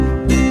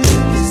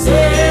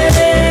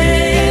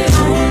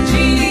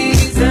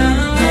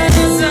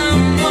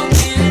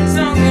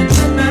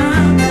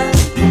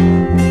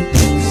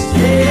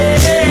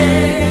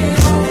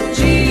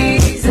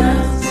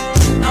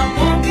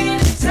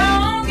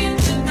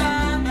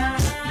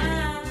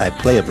I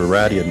play a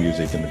variety of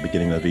music in the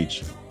beginning of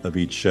each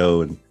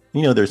show, and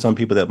there's some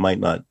people that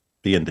might not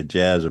be into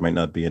jazz or might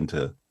not be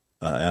into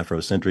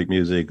Afrocentric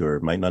music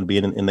or might not be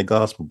in the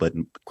gospel. But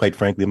quite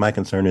frankly, my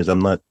concern is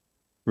I'm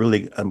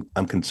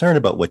concerned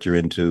about what you're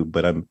into,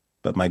 but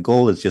my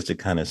goal is just to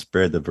kind of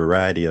spread the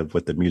variety of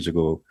what the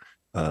musical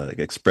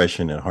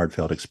expression and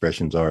heartfelt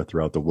expressions are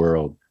throughout the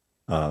world.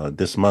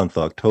 This month,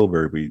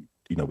 October, we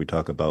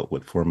talk about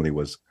what formerly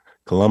was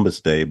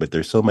Columbus Day, but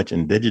there's so much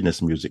indigenous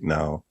music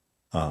now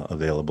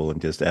available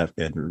and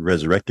and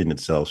resurrecting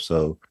itself.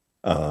 So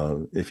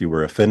if you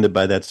were offended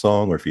by that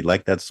song or if you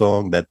like that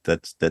song,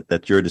 that's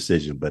your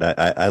decision. But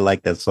I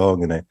like that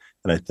song, and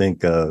I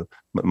think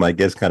my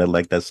guests kind of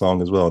like that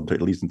song as well,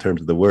 at least in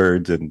terms of the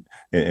words and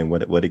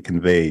what it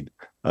conveyed.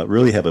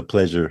 Really have a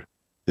pleasure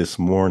this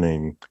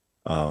morning,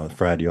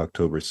 Friday,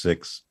 October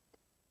 6th,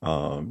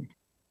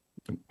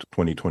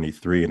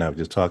 2023, and I was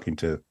just talking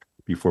to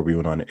before we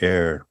went on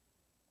air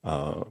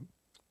uh,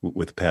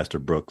 with Pastor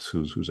Brooks,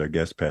 who's our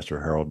guest,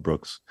 Pastor Harold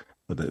Brooks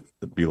of the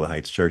Beulah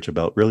Heights Church,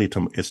 about really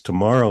it's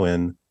tomorrow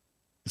in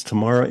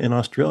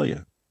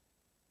Australia.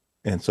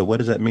 And so, what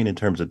does that mean in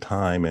terms of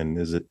time? And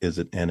is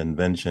it an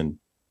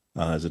invention?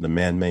 Is it a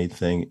man-made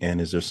thing?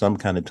 And is there some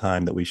kind of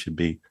time that we should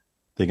be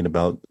thinking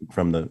about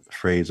from the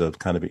phrase of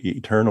kind of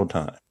eternal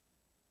time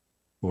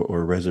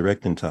or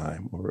resurrecting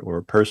time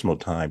or personal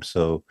time?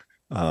 So,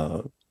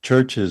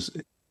 churches,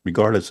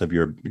 regardless of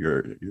your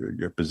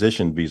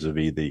position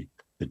vis-a-vis the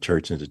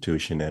church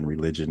institution and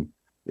religion,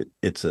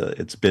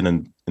 it's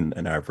been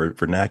in our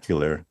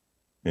vernacular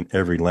in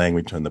every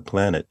language on the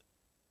planet.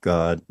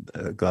 God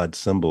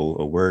symbol,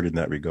 a word in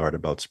that regard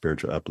about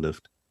spiritual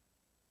uplift.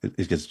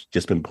 It's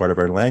just been part of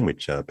our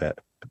language,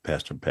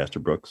 Pastor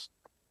Brooks.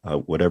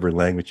 Whatever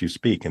language you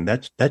speak, and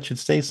that should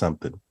say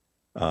something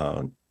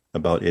uh,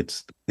 about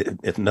if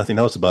nothing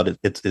else, about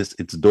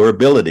its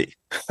durability.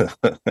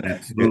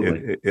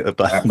 Absolutely.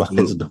 About its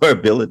Absolutely.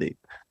 durability.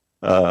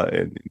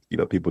 And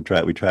we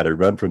try to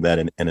run from that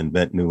and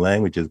invent new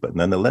languages, but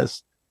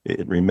nonetheless,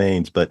 it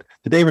remains. But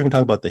today we're going to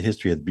talk about the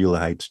history of Beulah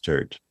Heights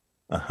Church.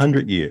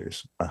 100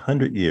 years in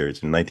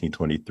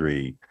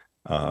 1923,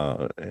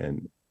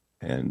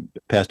 and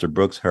Pastor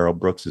Brooks, Harold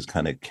Brooks, is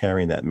kind of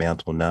carrying that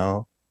mantle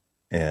now,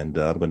 and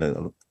I'm going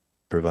to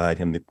provide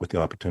him with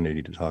the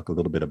opportunity to talk a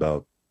little bit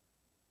about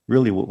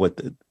really what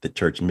the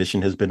church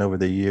mission has been over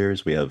the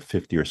years. We have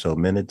 50 or so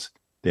minutes.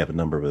 They have a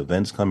number of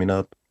events coming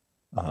up.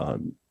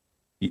 Um,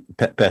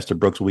 Pastor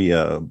Brooks, we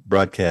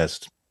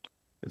broadcast.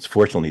 It's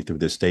fortunately through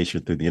this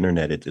station, through the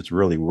internet. It's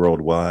really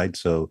worldwide,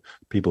 so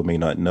people may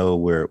not know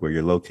where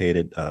you're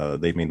located.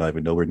 They may not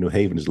even know where New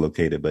Haven is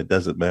located, but it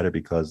doesn't matter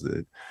because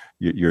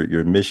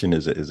your mission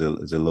is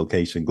a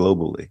location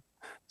globally.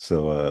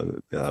 So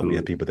we have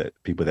Absolutely.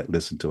 people that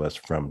listen to us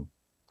from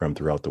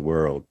throughout the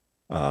world.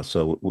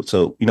 So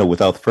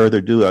without further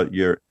ado,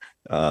 you're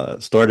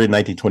started in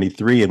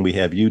 1923, and we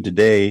have you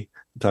today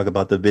to talk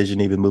about the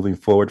vision even moving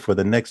forward for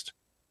the next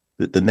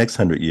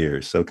 100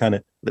 years. So kind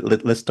of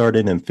let's start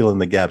in and fill in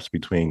the gaps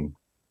between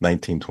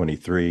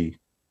 1923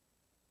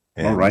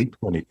 All and right.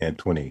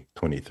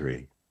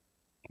 2023.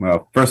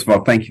 Well, first of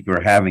all, thank you for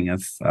having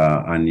us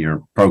on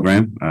your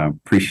program. I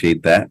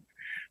appreciate that.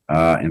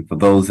 And for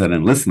those that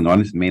are listening on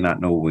this may not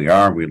know where we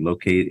are, we're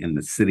located in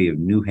the city of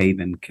New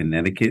Haven,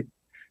 Connecticut.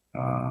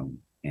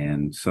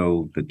 And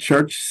so the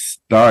church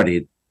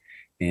started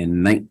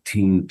in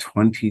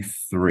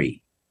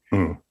 1923.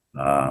 Mm, mm,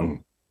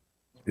 Um,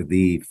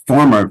 the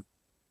former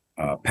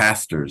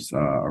pastors,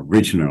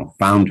 original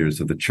founders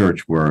of the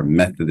church were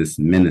Methodist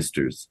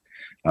ministers.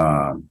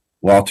 Uh,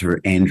 Walter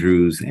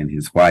Andrews and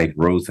his wife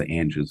Rosa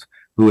Andrews,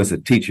 who was a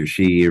teacher.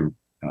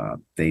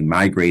 They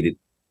migrated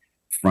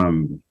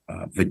from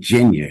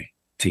Virginia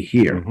to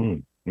here,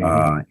 mhm,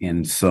 mhm,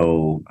 and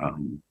so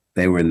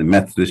they were in the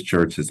Methodist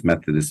church as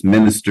Methodist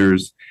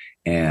ministers.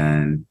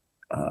 And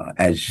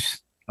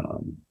as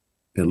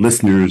the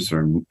listeners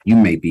or you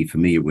may be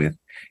familiar with,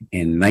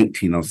 in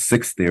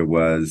 1906, there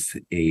was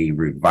a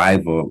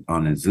revival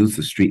on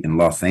Azusa Street in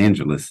Los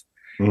Angeles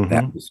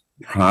that mhm, was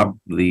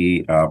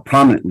probably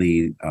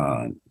prominently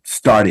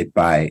started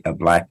by a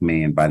black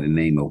man by the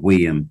name of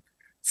William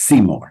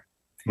Seymour.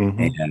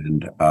 mhm,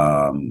 And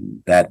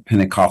that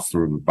Pentecostal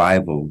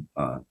revival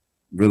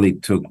really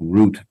took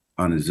root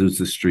on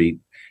Azusa Street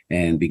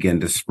and began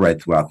to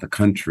spread throughout the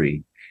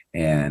country.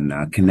 And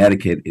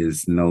Connecticut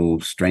is no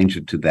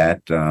stranger to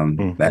that.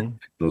 That mhm,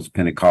 those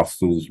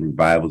Pentecostals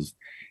revivals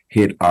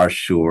hit our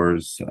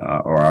shores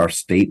or our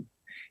state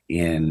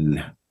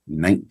in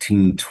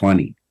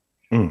 1920,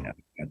 mm,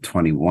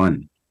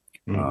 21.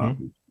 mhm,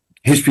 Um,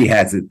 History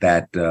has it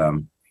that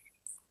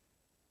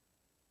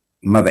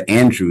Mother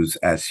Andrews,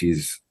 as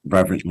she's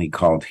reverently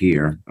called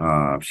here,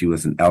 she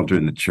was an elder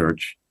in the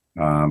church,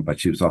 but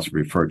she was also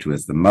referred to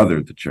as the mother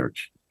of the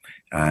church.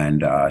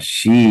 And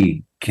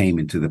she came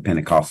into the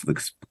Pentecostal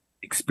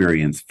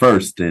experience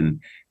first and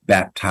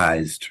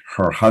baptized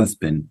her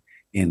husband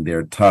in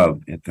their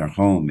tub at their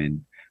home.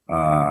 And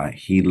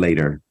he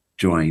later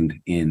joined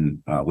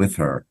in with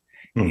her.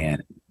 mm,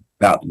 And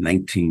about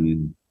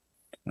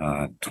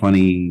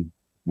 1920,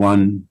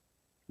 one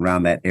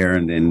around that era,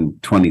 and then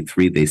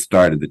 23 they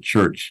started the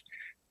church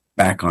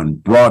back on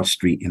Broad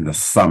Street in the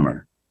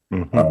summer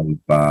of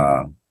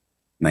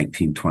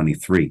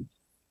 1923,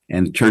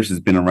 and the church has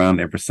been around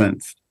ever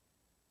since.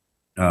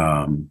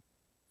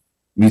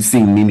 We've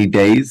seen many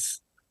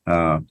days.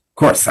 Of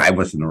course, I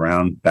wasn't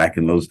around back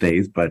in those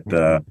days, but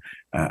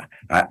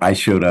I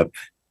showed up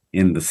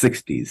in the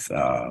 60s,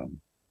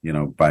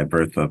 by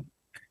birth of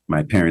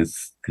my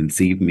parents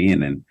conceived me,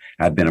 and then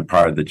I've been a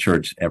part of the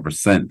church ever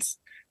since.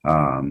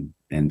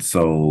 And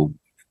so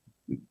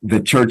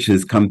the church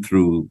has come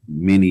through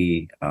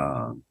many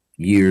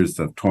years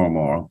of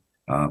turmoil,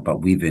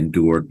 but we've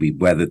endured,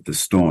 we've weathered the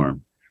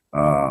storm.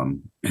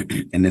 And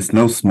it's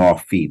no small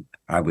feat,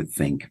 I would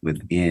think,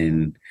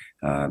 within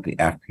the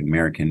African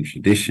American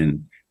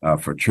tradition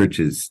for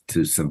churches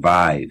to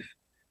survive.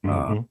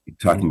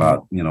 Talking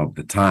about,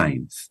 the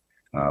times.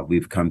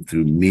 We've come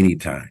through many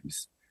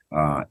times.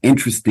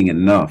 Interesting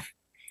enough,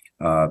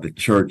 the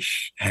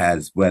church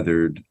has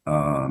weathered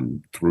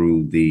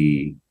through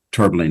the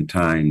turbulent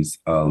times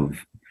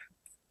of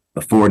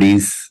the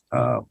 40s,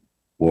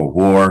 World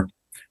War,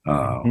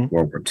 World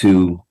War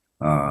II,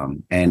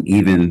 and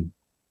even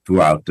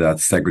throughout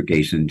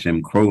segregation,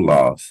 Jim Crow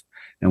laws.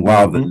 And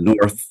while the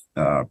North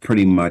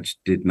pretty much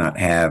did not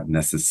have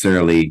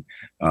necessarily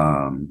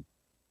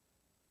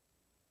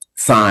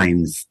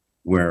signs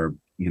where,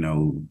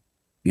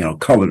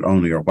 colored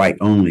only or white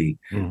only,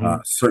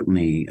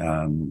 certainly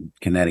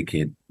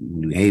Connecticut,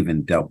 New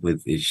Haven dealt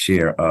with its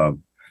share of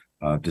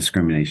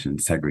discrimination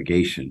and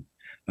segregation.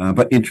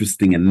 But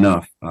interesting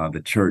enough,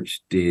 the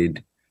church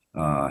did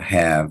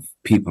have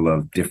people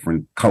of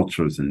different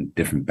cultures and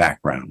different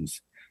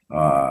backgrounds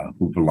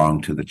who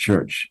belonged to the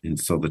church. And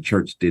so the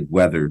church did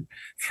weather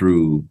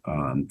through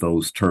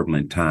those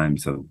turbulent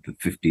times of the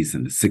 50s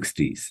and the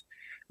 60s.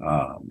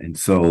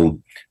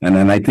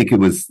 And I think it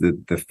was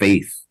the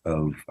faith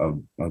of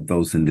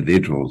those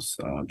individuals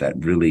that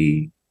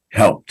really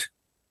helped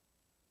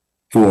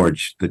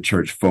forge the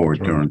church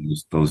forward during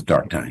those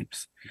dark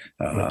times.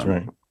 That's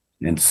right.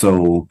 And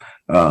so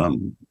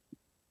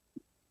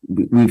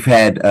we've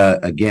had,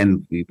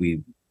 again,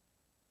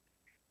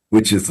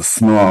 which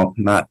is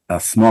not a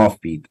small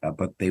feat,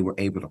 but they were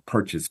able to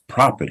purchase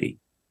property.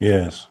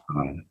 Yes.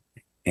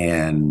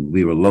 And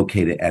we were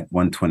located at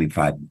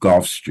 125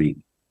 Gulf Street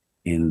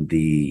in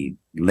the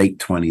late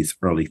 20s,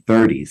 early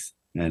 30s.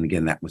 And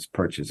again, that was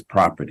purchased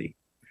property.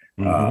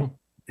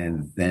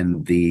 And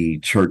then the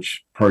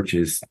church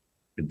purchased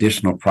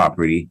additional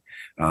property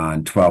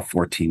on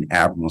 1214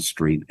 Admiral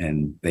Street,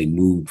 and they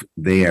moved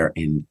there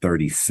in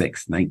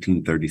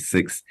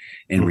 1936,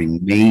 and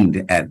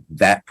remained at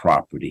that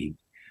property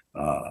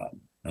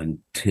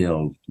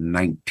until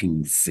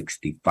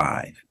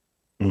 1965.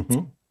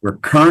 We're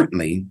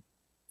currently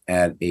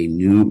at a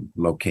new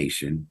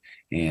location,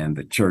 and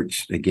the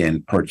church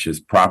again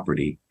purchased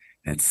property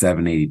at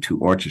 782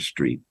 Orchard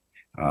Street.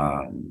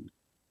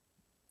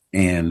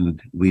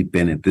 And we've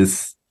been at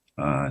this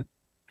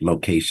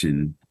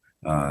location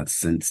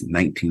since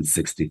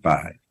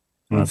 1965.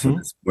 So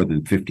that's more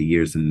than 50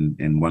 years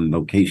in one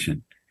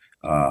location.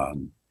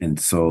 And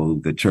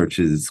so the church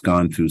has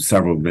gone through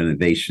several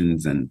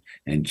renovations and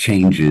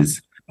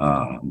changes,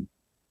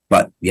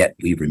 but yet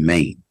we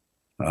remain.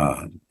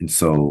 And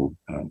so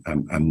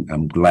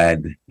I'm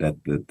glad that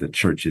the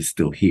church is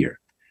still here.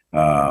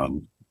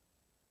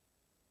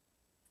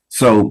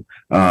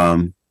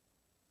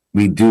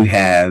 We do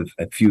have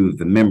a few of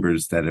the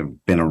members that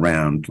have been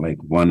around,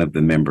 like one of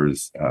the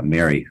members,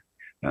 Mary.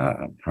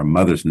 Her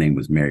mother's name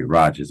was Mary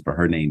Rogers, but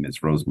her name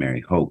is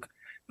Rosemary Hoke.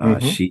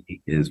 She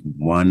is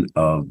one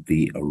of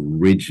the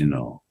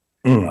original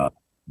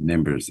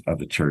members of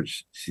the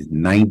church. She's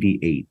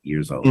 98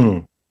 years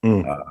old.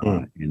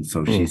 And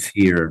so she's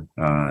here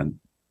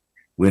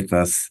with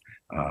us.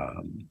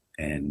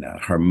 And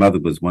her mother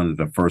was one of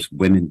the first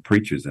women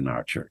preachers in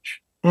our church.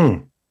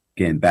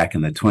 Again, back in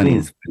the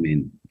 20s,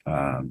 women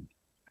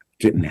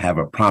didn't have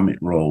a prominent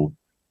role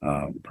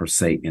per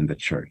se in the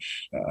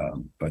church.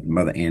 But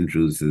Mother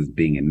Andrews, as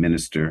being a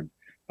minister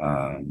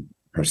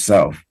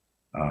herself,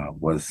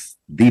 was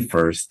the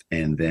first.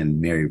 And then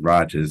Mary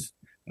Rogers,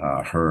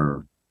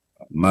 her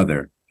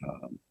mother,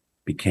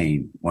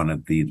 became one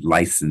of the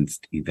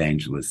licensed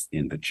evangelists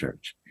in the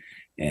church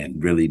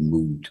and really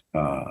moved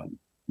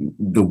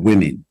the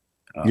women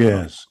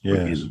in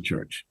the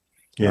church.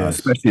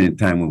 Especially in a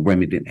time when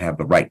women didn't have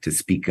the right to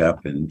speak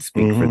up and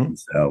speak for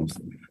themselves.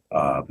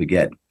 But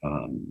yet,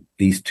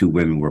 these two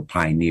women were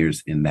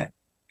pioneers in that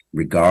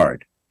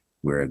regard,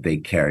 where they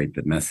carried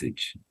the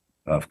message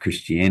of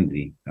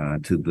Christianity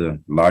to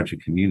the larger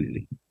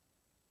community.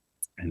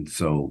 And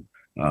so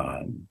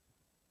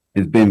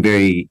it's been a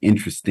very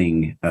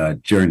interesting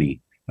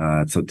journey.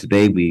 So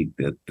today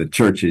the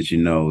church, as you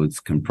know, is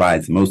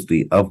comprised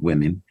mostly of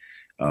women.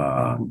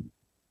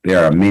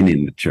 There are men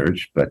in the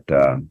church, but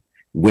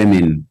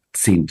women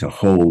seem to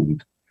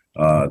hold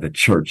the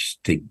church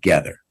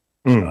together.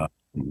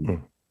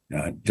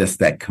 Just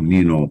that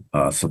communal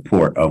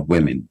support of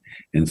women.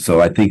 And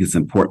so I think it's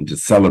important to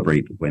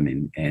celebrate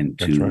women and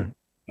to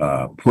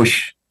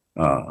push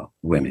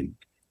women.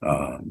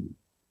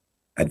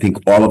 I think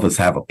all of us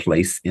have a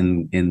place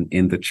in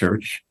the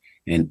church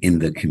and in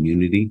the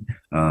community.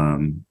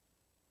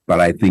 But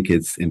I think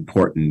it's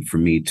important for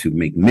me to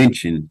make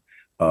mention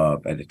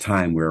of at a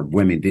time where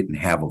women didn't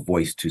have a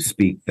voice to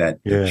speak, that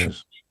the church,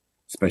 Yes.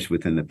 especially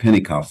within the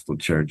Pentecostal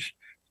church,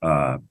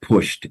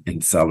 pushed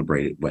and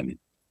celebrated women.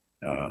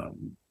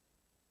 Um,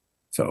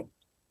 so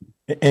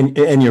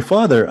And your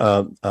father,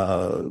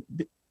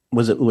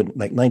 was it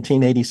like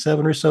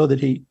 1987 or so that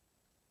he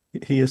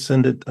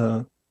ascended?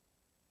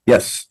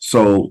 yes,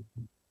 so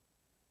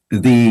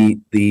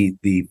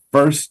the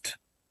first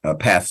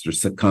pastor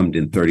succumbed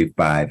in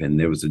 35, and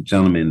there was a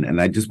gentleman, and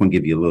I just want to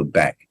give you a little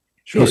back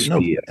Sure. No, history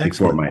before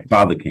excellent. my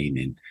father came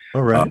in.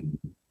 All right. Um,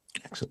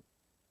 Excellent.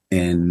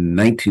 in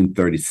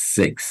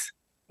 1936,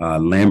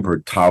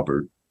 Lambert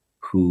Talbert,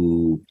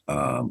 who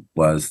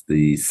was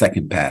the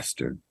second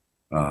pastor,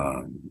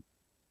 um,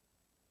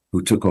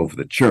 who took over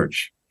the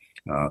church.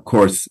 Of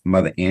course,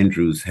 Mother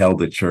Andrews held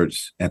the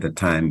church at the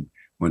time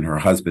when her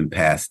husband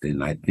passed,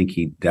 and I think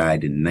he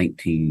died in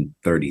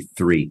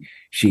 1933.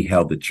 She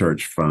held the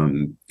church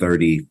from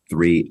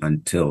 33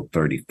 until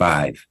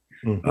 35,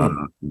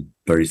 Mm-hmm.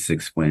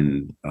 36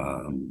 when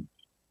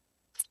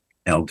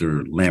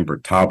Elder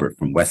Lambert Talbot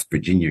from West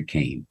Virginia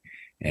came,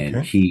 and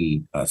Okay.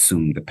 he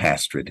assumed the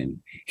pastorate,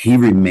 and he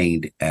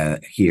remained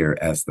here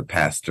as the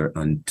pastor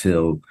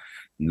until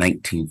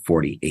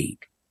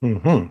 1948.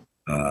 Mm-hmm.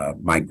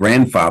 My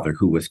grandfather,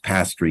 who was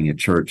pastoring a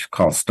church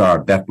called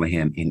Star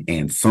Bethlehem in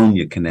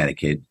Ansonia,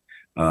 Connecticut,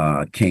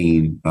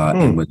 came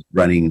and was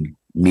running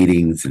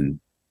meetings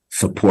and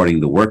supporting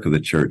the work of the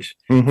church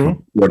Mm-hmm.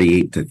 from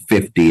 48 to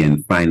 50,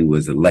 and finally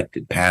was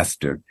elected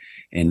pastor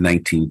in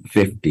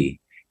 1950.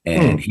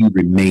 And Mm. he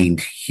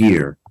remained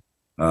here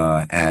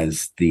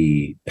as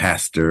the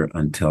pastor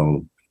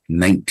until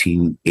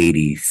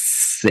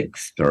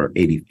 1986 or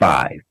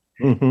 85.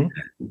 Mm-hmm.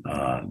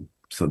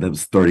 So that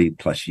was 30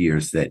 plus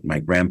years that my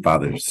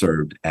grandfather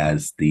served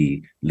as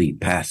the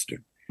lead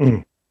pastor.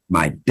 Mm.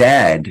 My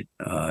dad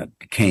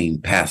became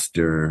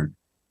pastor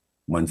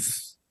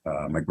once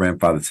my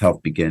grandfather's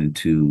health began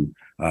to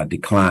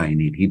decline,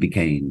 and he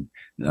became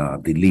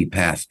the lead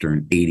pastor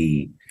in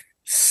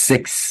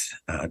 86,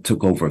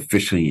 took over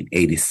officially in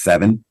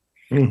 87.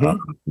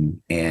 Mm-hmm.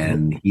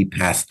 And he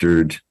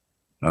pastored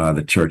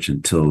the church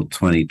until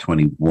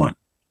 2021.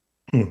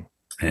 Mm.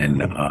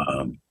 And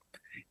Mm.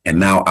 and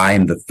now I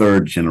am the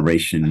third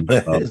generation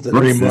of It's Brookses to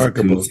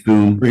remarkable.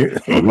 assume Re-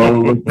 the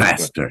role of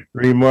pastor.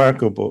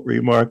 remarkable.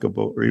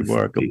 Remarkable. Yes, indeed.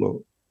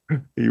 Remarkable.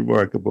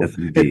 Remarkable. Yes,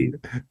 indeed.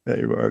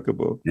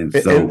 Remarkable. And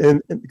And, so,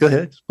 and go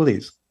ahead,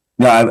 please.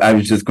 no, I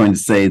was just going to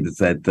say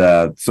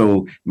that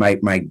so my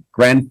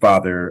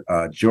grandfather,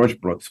 George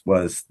Brooks,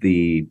 was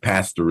the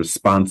pastor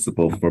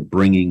responsible for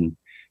bringing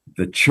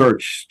the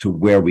church to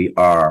where we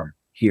are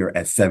here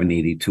at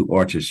 782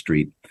 Orchard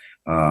Street.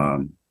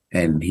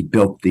 And he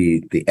built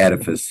the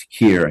edifice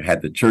here,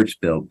 had the church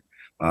built.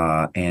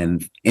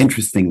 And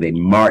interesting, they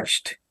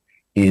marched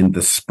in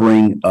the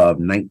spring of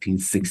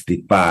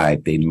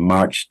 1965. They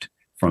marched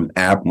from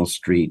Admiral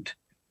Street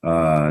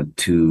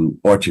to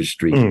Orchard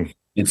Street. Mm.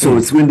 And so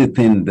it's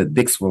within the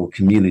Dixwell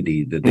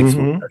community, the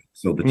Dixwell. Mm-hmm.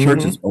 So the church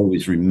Mm-hmm. has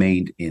always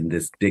remained in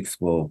this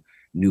Dixwell,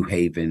 New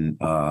Haven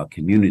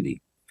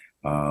community.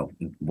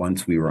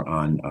 Once we were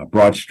on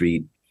Broad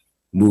Street,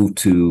 moved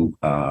to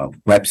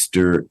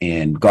Webster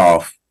and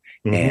Gulf,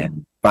 Mm-hmm.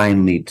 and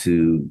finally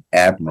to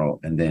Admiral,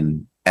 and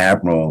then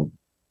Admiral,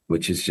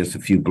 which is just a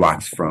few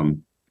blocks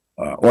from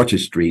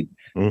Orchard Street.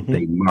 Mm-hmm.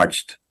 They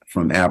marched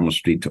from Admiral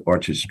Street to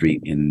Orchard Street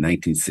in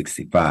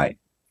 1965.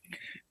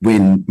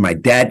 When my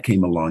dad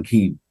came along,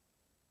 he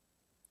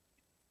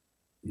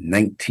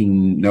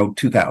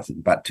 2000,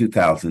 about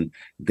 2000,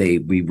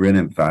 we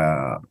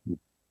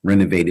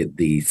renovated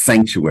the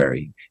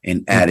sanctuary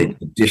and added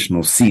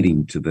additional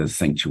seating to the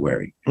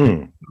sanctuary.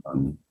 Mm.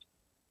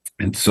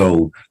 And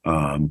so,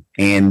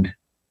 and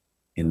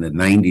in the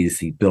 90s,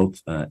 he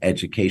built an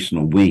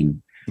educational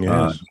wing.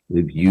 Yes.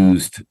 We've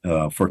used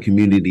for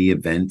community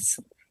events.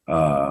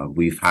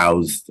 We've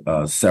housed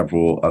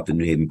several of the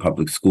New Haven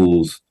public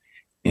schools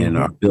in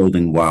our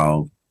building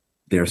while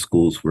their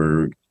schools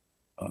were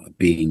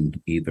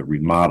being either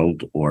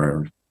remodeled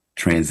or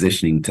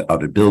transitioning to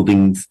other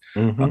buildings.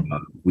 Mm-hmm.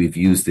 We've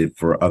used it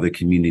for other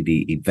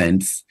community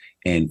events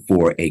and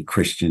for a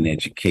Christian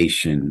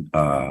education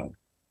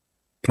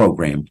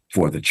program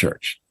for the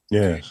church.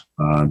 Yes.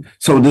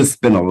 So there's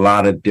been a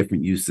lot of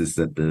different uses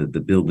that the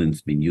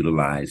building's been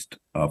utilized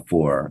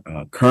for.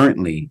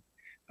 Currently,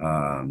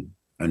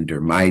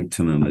 under my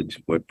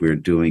tutelage, what we're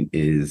doing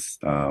is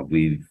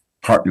we've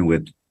partnered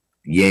with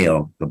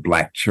Yale, the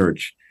Black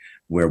Church,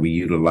 where we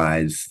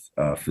utilize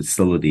a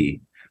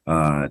facility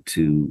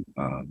to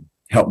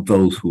help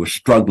those who are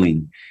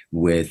struggling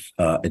with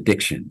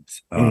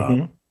addictions,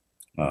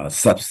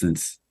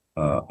 substance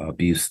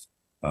abuse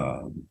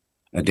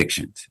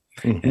addictions.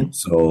 Mm-hmm. And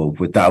so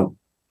without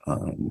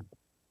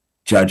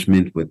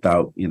judgment,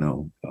 without,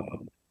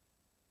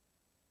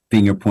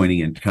 finger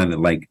pointing, and kind of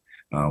like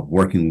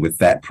working with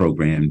that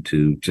program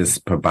to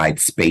just provide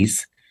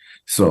space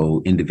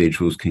so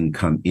individuals can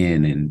come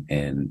in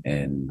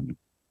and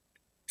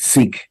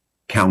seek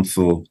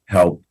counsel,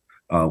 help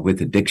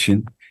with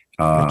addiction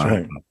That's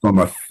right. from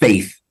a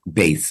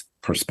faith-based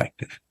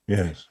perspective.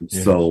 Yes.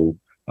 Yes. So,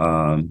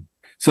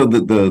 so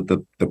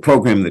the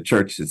program in the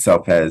church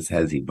itself has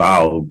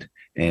evolved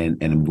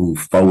and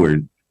moved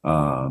forward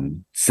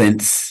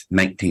since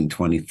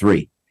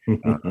 1923.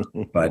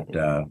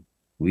 But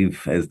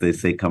we've, as they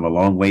say, come a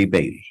long way,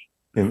 baby.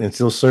 And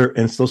still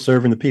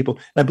serving the people.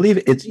 I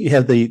believe it's you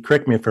have the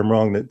correct me if I'm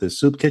wrong, the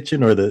soup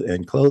kitchen or the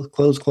and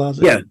clothes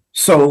closet. Yeah.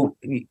 So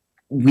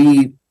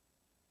we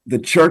the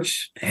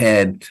church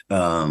had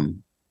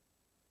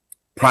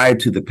prior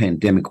to the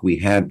pandemic, we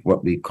had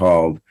what we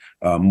called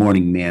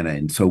morning manna,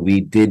 and so we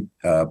did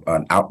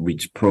an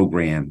outreach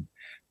program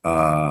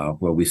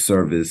where we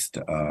serviced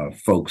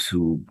folks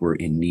who were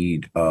in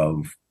need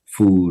of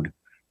food,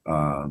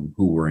 who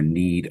were in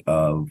need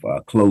of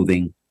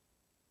clothing.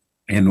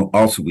 And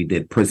also, we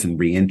did prison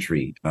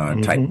reentry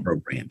type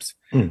programs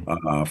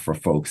for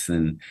folks,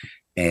 and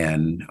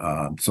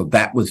so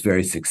that was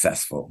very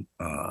successful.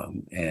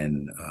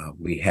 And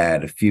we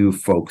had a few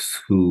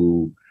folks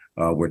who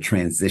were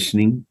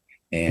transitioning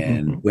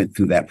and went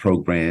through that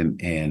program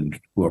and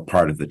who are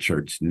part of the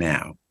church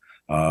now.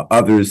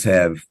 Others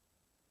have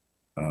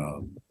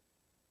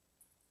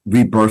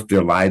rebirthed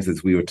their lives,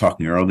 as we were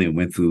talking earlier, and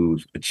went through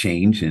a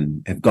change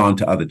and have gone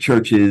to other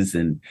churches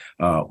and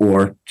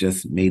or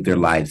just made their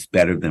lives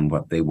better than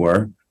what they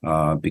were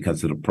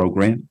because of the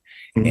program.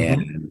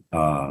 And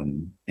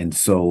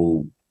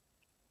so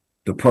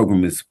the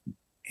program is,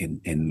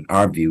 in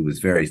our view, was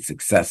very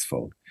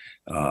successful.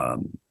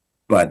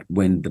 But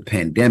when the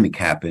pandemic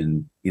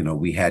happened,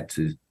 we had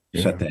to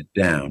shut that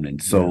down.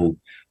 And so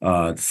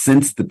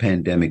since the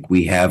pandemic,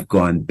 we have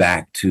gone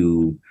back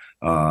to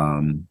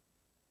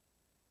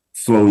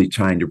slowly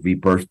trying to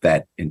rebirth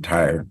that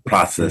entire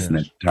process and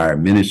that entire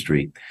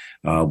ministry,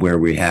 where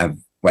we have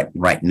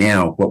right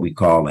now what we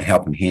call a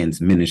Helping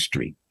Hands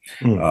ministry.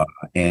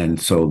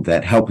 And so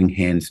that Helping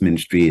Hands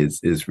ministry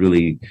is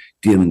really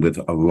dealing with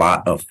a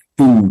lot of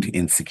food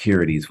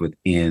insecurities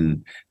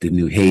within the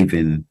New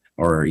Haven,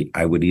 or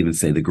I would even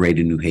say the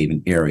greater New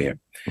Haven area.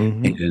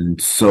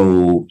 And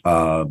so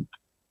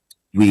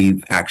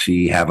we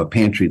actually have a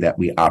pantry that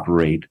we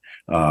operate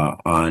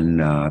on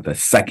the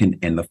second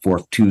and the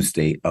fourth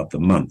Tuesday of the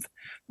month.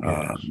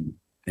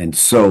 And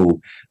so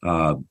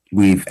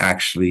we've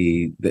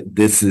actually,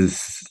 this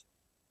is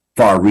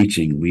far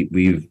reaching.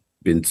 We've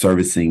been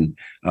servicing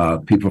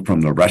people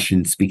from the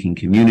Russian speaking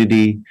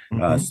community,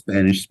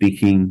 Spanish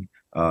speaking,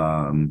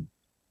 African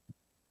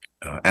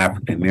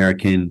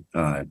American,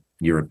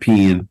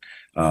 European,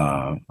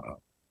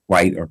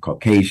 white or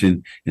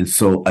Caucasian. And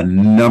so a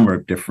number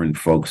of different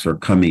folks are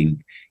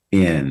coming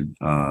in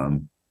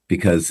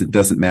because it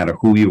doesn't matter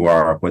who you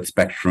are, what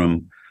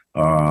spectrum,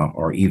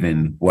 or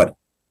even what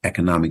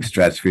economic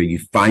stratosphere you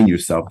find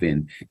yourself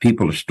in.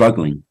 People are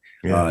struggling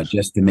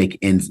just to make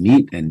ends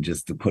meet and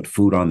just to put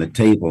food on the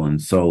table.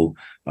 And so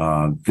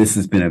this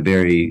has been a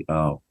very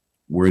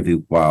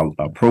worthwhile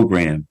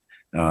program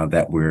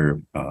that we're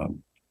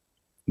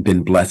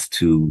been blessed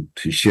to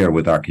share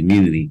with our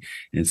community.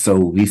 And so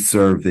we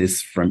serve this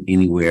from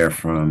anywhere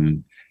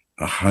from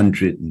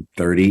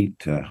 130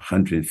 to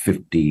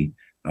 150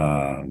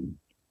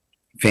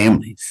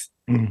 families,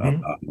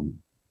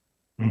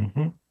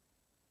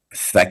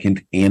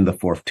 second and the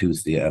fourth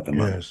Tuesday of the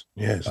month.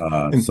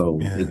 So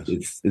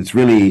it's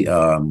really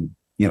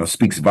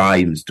speaks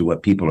volumes to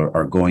what people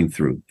are going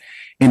through.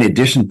 In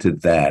addition to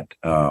that,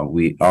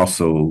 we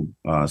also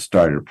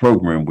started a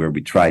program where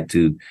we tried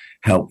to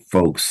help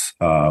folks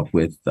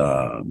with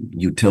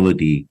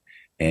utility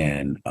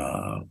and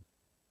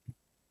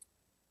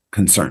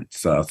concerns.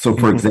 So,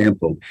 for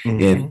example,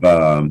 if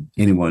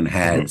anyone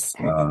has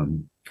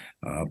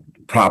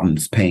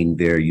problems paying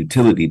their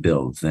utility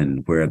bills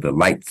and where the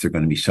lights are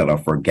going to be shut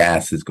off or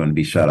gas is going to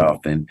be shut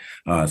off, and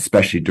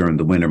especially during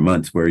the winter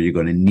months where you're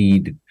going to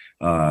need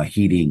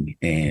heating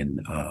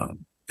and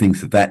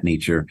things of that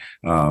nature,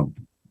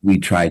 we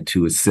try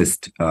to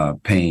assist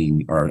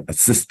paying or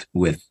assist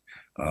with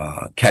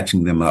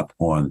catching them up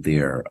on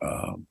their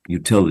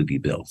utility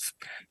bills,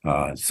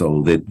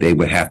 so that they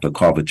would have to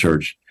call the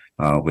church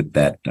with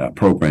that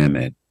program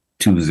at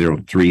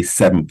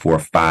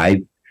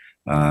 203-745-3485,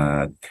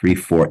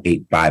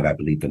 I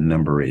believe the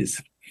number is.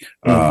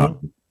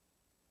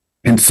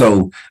 And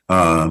so,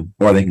 or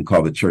they can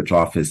call the church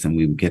office and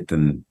we will get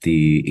them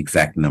the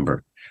exact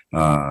number,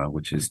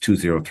 which is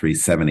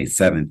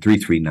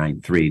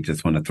 203-787-3393.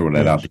 Just want to throw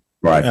that out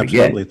before I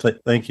forget. Absolutely.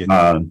 Thank you.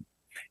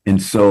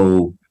 And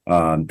so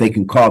they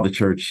can call the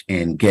church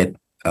and get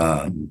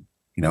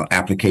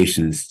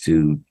applications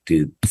to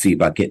see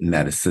about getting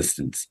that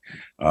assistance.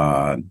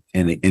 And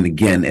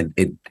again,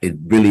 it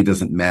really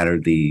doesn't matter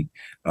the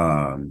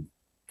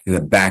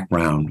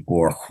background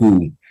or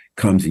who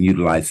comes and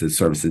utilizes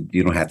services.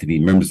 You don't have to be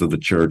members of the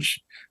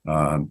church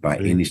by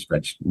any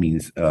stretch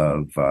means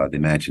of the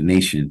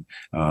imagination,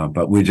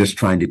 but we're just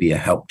trying to be a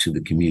help to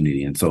the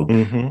community. And so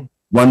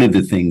one of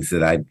the things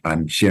that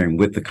I'm sharing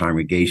with the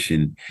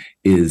congregation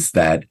is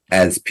that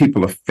as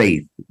people of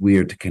faith, we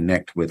are to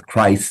connect with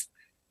Christ,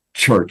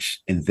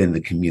 church, and then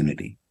the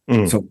community.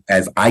 Mm. So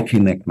as I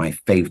connect my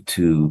faith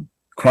to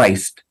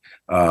Christ,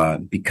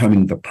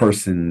 becoming the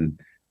person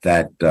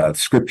that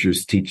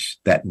scriptures teach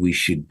that we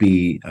should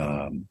be,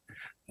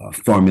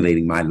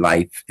 formulating my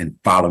life and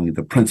following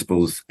the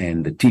principles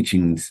and the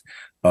teachings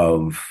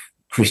of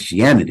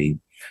Christianity,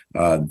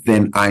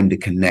 then I'm to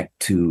connect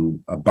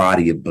to a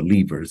body of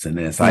believers. And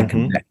as I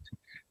connect,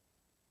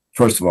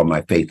 first of all,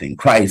 my faith in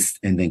Christ,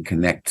 and then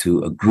connect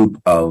to a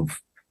group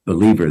of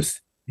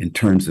believers in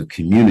terms of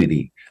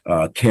community,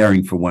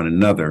 caring for one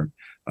another,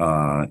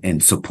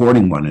 and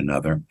supporting one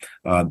another,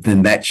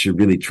 then that should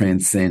really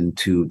transcend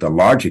to the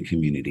larger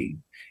community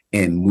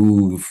and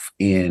move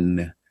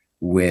in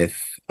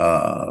with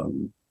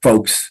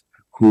folks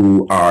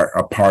who are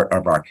a part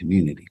of our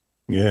community.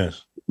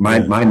 Yes. My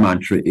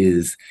mantra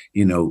is,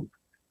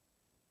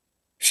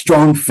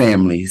 strong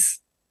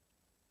families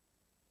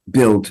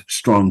build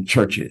strong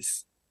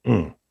churches.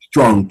 Mm.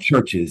 Strong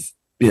churches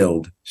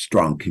build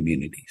strong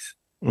communities.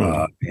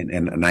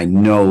 And I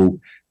know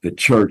the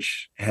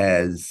church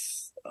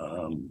has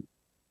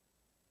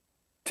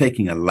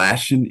taken a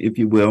lashing, if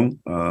you will,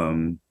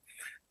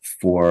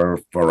 for a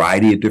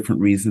variety of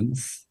different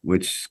reasons,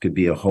 which could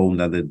be a whole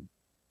nother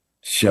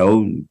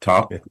show and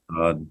talk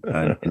and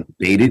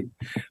debate it.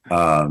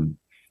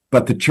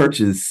 But the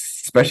churches,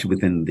 especially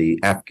within the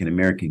African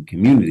American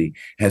community,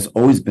 has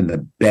always been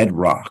the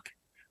bedrock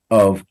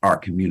of our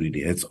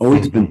community. It's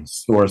always been the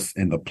source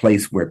and the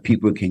place where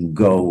people can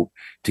go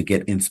to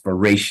get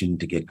inspiration,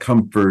 to get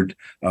comfort,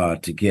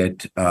 to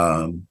get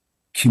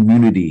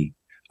community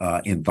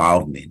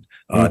involvement,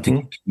 to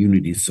get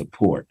community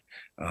support.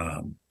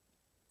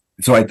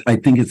 So I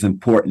think it's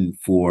important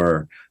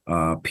for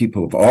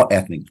people of all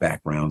ethnic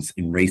backgrounds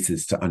and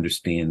races to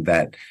understand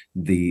that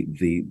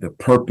the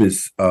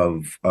purpose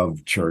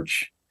of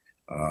church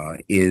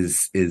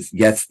is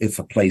yes, it's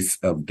a place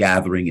of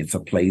gathering, it's a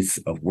place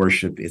of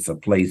worship, it's a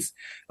place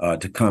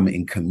to come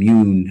and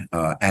commune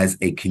as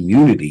a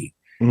community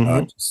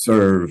to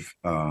serve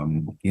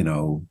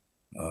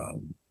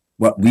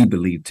what we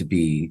believe to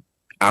be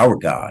our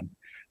God,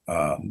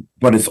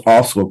 but it's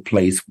also a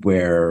place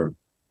where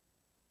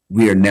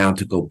we are now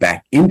to go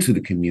back into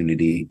the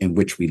community in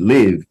which we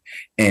live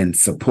and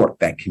support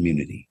that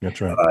community.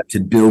 That's right. To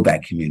build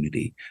that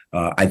community.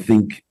 I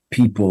think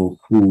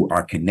people who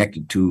are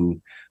connected to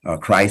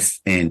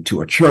Christ and to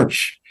a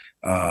church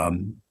are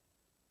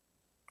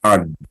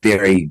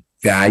very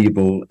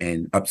valuable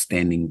and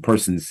upstanding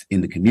persons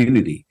in the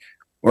community,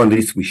 or at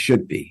least we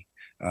should be.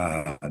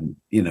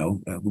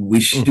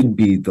 We should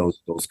be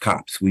those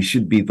cops. We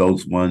should be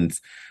those ones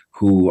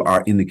who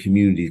are in the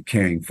community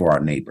caring for our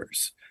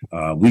neighbors.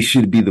 We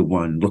should be the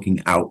one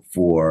looking out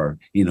for,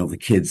 the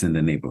kids in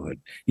the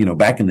neighborhood.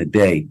 Back in the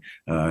day,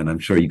 and I'm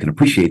sure you can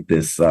appreciate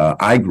this,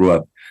 I grew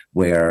up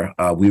where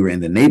we were in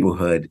the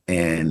neighborhood,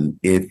 and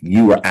if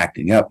you were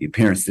acting up, your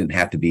parents didn't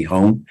have to be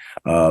home,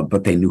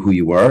 but they knew who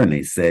you were, and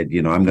they said,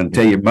 I'm going to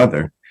tell your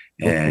mother,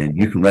 and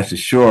you can rest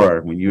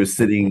assured when you were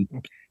sitting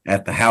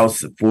at the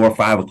house at 4 or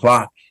 5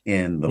 o'clock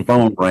and the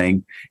phone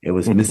rang, it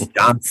was Miss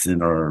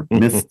Johnson or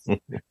Miss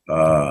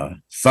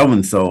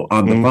so-and-so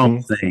on the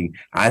phone saying,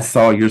 I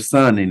saw your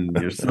son and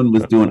your son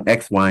was doing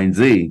X, Y, and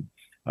Z.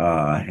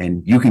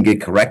 And you can get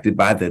corrected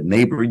by the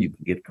neighbor. You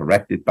can get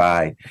corrected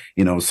by,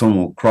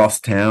 someone across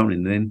town.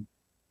 And then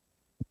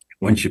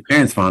once your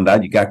parents found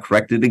out, you got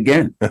corrected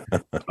again.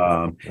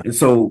 And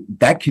so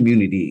that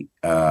community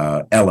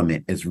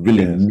element is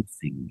really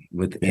missing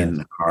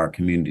within our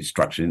community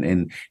structure.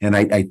 And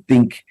I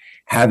think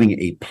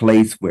having a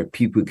place where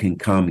people can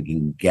come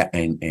and get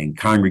and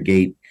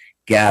congregate,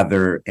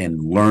 gather and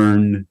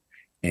learn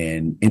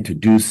and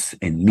introduce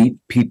and meet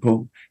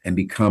people and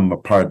become a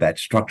part of that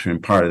structure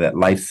and part of that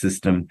life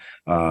system.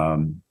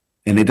 And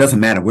it doesn't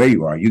matter where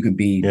you are. You can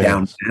be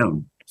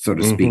downtown, so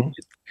to speak,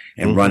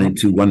 and run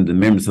into one of the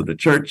members of the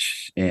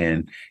church.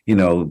 And,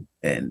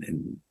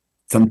 and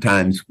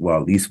sometimes,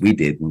 well, at least we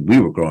did when we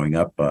were growing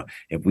up,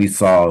 if we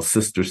saw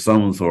sister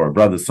so-and-so or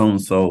brother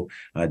so-and-so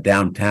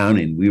downtown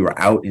and we were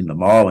out in the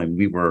mall and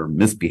we were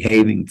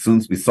misbehaving, as soon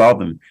as we saw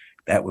them,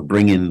 that would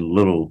bring in a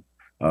little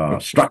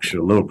structure,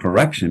 a little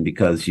correction,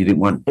 because you didn't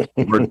want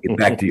word to get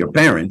back to your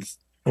parents.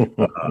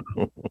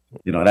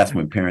 That's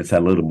when parents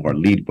had a little more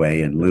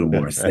leadway and a little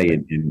more say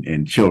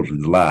in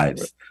children's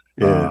lives.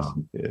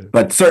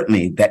 But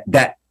certainly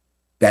that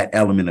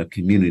element of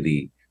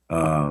community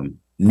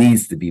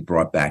needs to be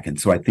brought back. And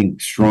so I think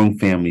strong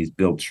families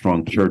build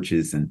strong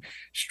churches, and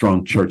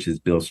strong churches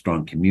build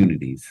strong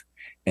communities.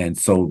 And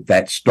so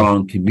that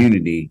strong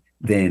community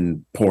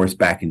then pours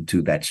back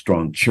into that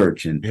strong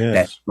church, and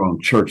that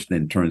strong church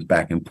then turns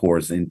back and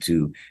pours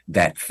into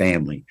that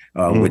family,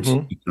 which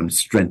becomes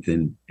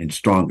strengthened and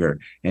stronger,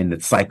 and the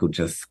cycle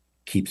just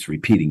keeps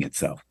repeating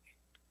itself.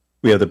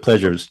 We have the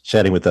pleasure of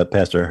chatting with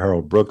Pastor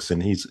Harold Brooks,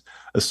 and he's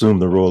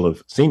assumed the role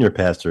of senior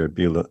pastor at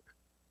Beulah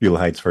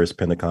Heights First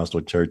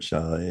Pentecostal Church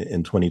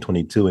in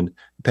 2022. And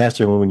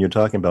Pastor, when you're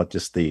talking about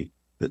just the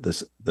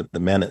the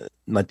man,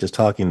 not just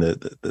talking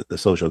the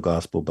social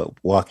gospel, but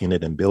walking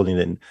it and building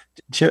it. And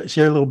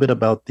share a little bit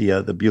about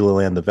the Beulah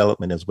land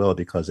development as well,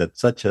 because that's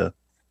such a,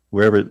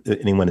 wherever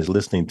anyone is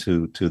listening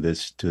to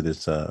this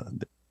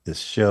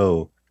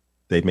show,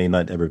 they may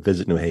not ever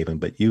visit New Haven,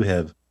 but you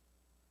have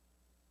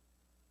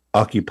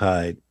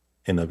occupied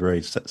in a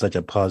very such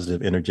a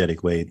positive,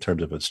 energetic way in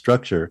terms of a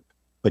structure,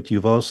 but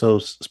you've also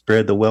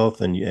spread the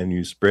wealth, and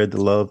you spread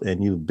the love,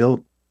 and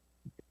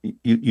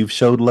you've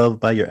showed love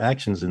by your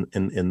actions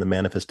in the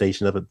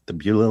manifestation of the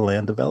Beulah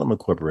Land Development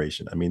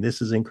Corporation. I mean,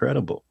 this is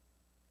incredible.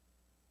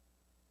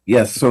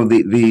 Yes, so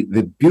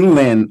the Beulah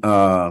land,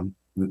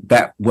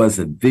 that was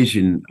a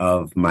vision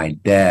of my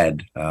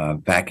dad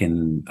back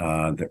in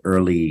the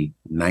early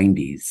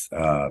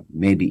 90s,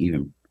 maybe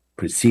even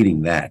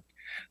preceding that,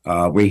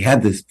 where he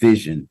had this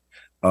vision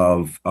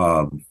of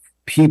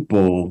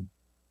people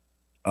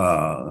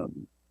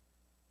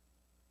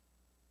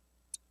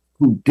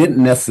who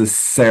didn't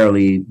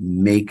necessarily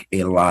make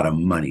a lot of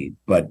money,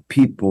 but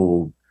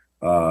people,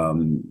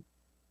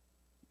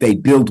 they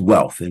build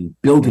wealth, and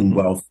building Mm-hmm.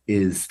 wealth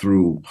is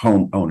through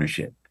home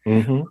ownership.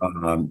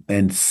 Mm-hmm.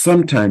 And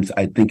sometimes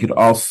I think it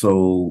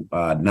also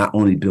not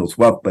only builds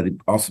wealth, but it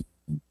also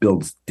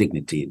builds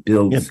dignity. It Yeah,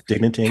 builds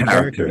dignity and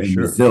character character, and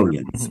sure.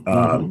 resilience.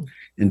 Mm-hmm.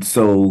 And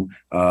so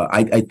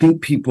I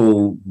think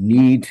people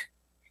need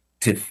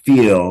to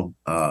feel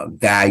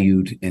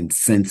valued and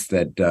sense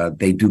that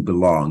they do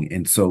belong.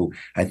 And so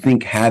I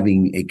think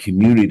having a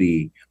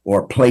community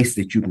or a place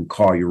that you can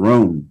call your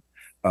own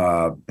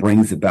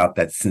brings about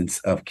that sense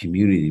of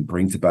community,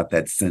 brings about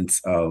that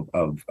sense of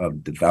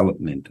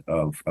development,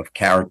 of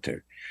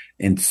character.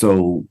 And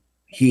so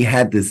he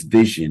had this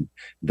vision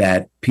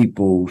that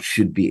people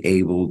should be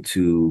able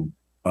to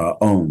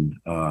own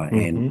Mm-hmm.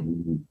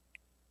 and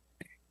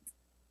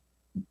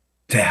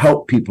to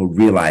help people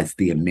realize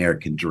the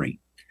American dream.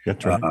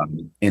 That's right.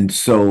 And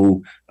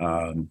so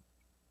I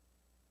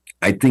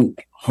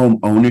think home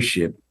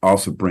ownership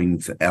also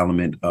brings an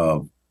element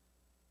of,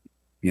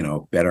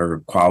 better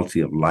quality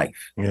of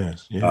life,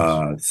 Yes,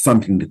 yes.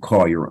 something to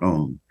call your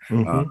own.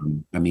 Mm-hmm.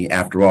 I mean,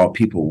 after all,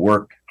 people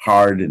work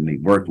hard and they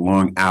work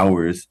long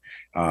hours,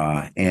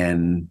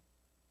 and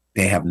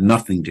they have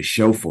nothing to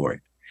show for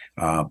it.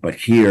 But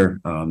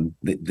here,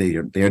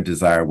 their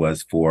desire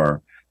was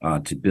for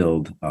to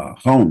build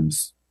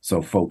homes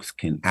so folks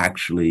can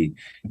actually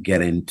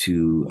get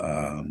into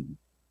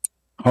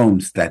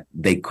homes that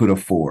they could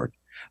afford.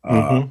 Uh,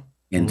 Mm-hmm.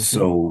 and Mm-hmm.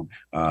 so,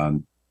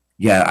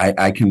 yeah,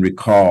 I can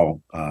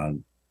recall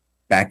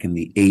back in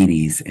the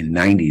 80s and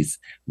 90s,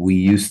 we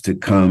used to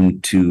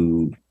come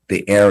to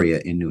the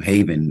area in New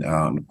Haven,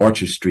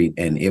 Orchard Street,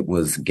 and it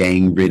was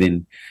gang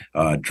ridden,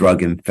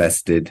 drug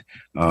infested,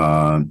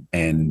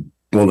 and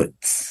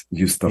bullets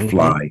used to Mm-hmm.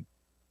 fly.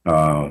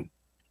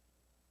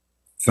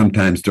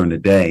 Sometimes during the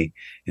day.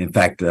 In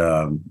fact,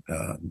 your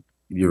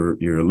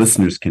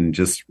listeners can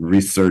just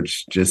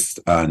research just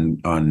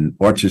on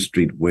Orchard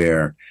Street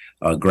where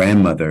a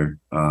grandmother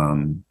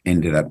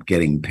ended up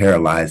getting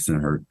paralyzed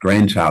and her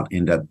grandchild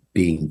ended up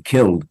being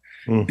killed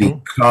Mm-hmm.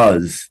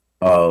 because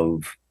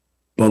of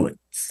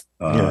bullets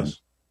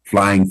Yes.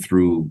 flying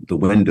through the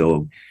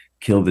window,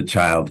 killed the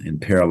child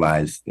and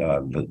paralyzed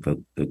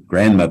the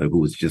grandmother who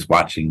was just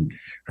watching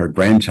her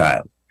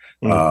grandchild.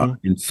 Mm-hmm.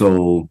 And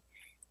so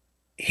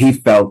he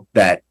felt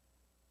that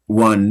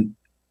one,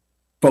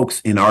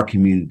 folks in our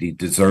community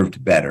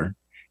deserved better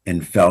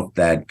and felt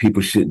that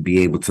people should be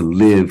able to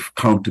live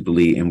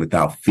comfortably and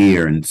without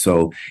fear. And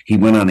so he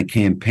went on a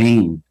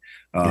campaign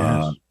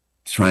Yes.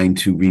 trying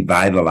to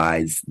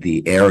revitalize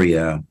the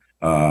area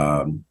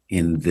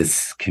in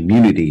this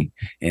community.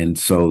 And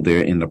so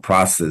they're in the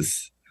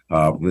process.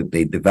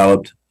 They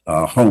developed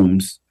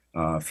homes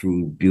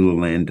through Beulah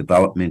Land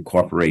Development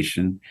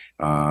Corporation,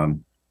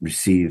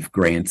 receive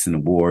grants and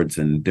awards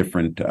and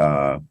different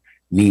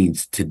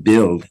means to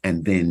build,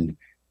 and then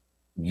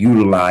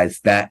utilize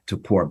that to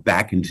pour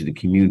back into the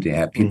community,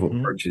 have people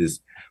Mm-hmm. purchase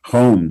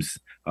homes,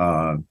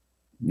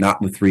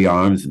 not with three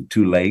arms and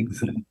two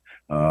legs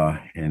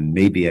and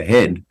maybe a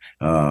head,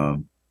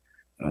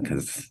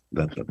 because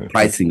the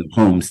pricing of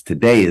homes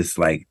today is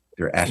like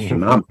they're Mm-hmm.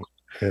 astronomical.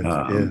 Yes, yes.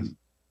 Um,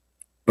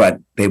 but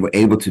they were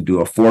able to do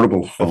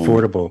affordable homes,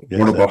 Affordable.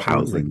 Yes, affordable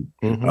absolutely. housing.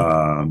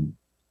 Mm-hmm.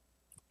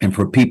 And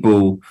for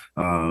people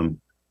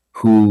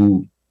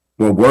who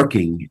were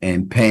working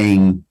and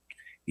paying,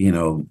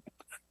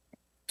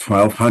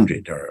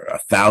 $1,200 or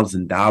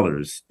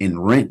 $1,000 in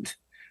rent,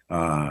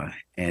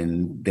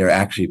 and they're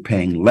actually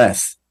paying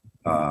less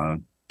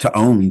to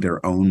own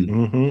their own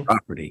Mm-hmm.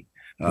 property,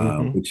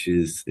 Mm-hmm. which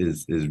is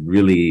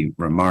really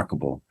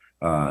remarkable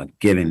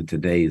given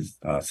today's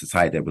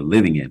society that we're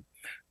living in.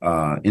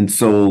 And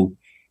so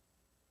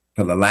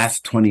for the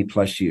last 20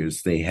 plus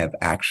years, they have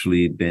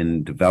actually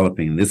been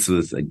developing. This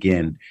was,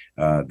 again,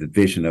 the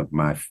vision of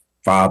my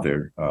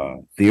father,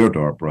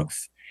 Theodore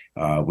Brooks,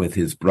 with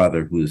his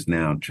brother, who's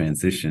now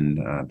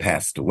transitioned,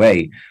 passed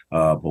away.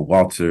 But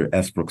Walter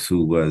S. Brooks,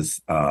 who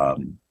was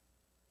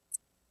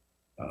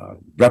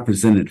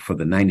represented for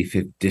the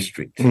 95th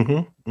district. Mm-hmm.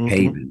 Mm-hmm.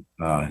 Haven,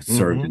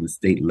 served in Mm-hmm. the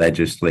state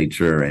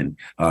legislature, and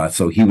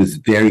so he was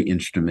very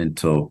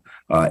instrumental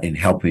in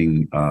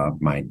helping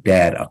my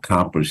dad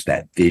accomplish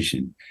that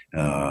vision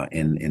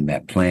and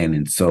that plan.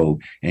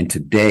 And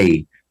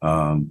today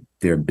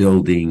they're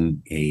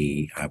building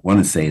I want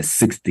to say a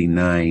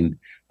 69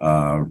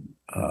 uh,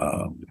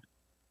 uh,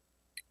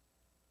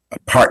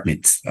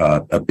 apartments,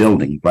 a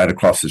building right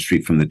across the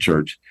street from the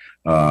church,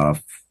 uh,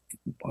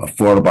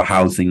 affordable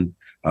housing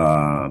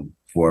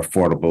for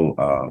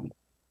affordable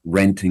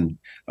renting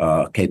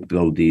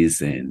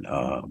capabilities and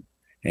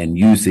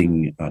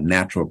using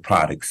natural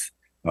products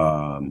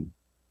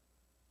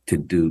to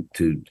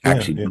Yeah,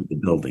 actually yeah, build the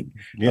building.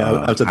 yeah.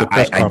 I was at the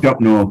press I conference.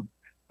 don't know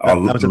I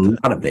was a at the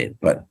lot of it,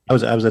 but I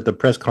was at the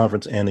press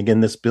conference, and again,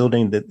 this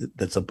building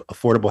that's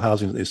affordable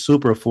housing is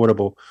super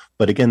affordable.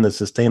 But again, the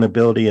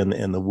sustainability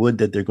and the wood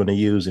that they're going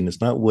to use, and it's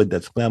not wood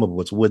that's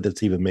flammable; it's wood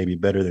that's even maybe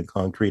better than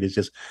concrete. It's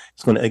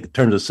going to, in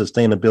terms of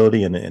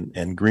sustainability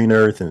and green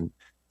earth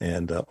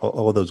and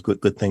all those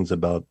good things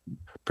about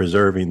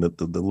preserving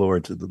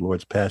the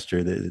Lord's pasture.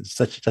 It's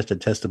such a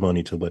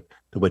testimony to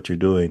what you're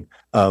doing.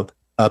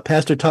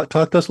 Pastor, talk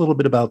to us a little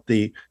bit about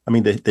the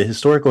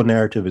historical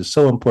narrative is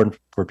so important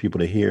for people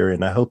to hear,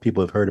 and I hope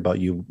people have heard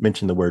about you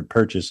mention the word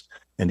purchase,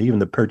 and even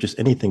to purchase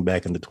anything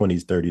back in the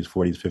 20s, 30s,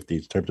 40s, 50s,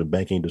 in terms of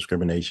banking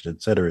discrimination,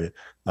 et cetera.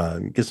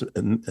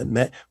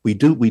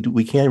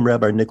 We can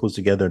rub our nickels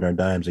together and our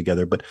dimes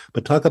together, but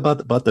talk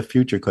about the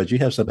future, because you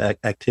have some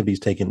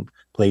activities taking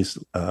place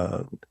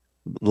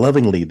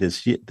lovingly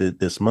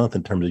this month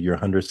in terms of your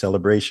 100th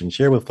celebration.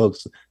 Share with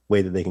folks the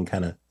way that they can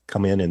kind of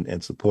come in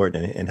and support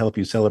and help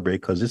you celebrate,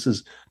 because this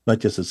is not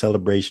just a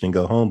celebration and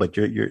go home, but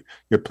you're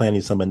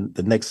planting some of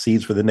the next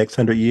seeds for the next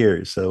 100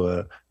 years.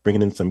 So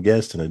bringing in some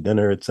guests and a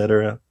dinner,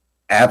 etc.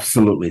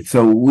 absolutely.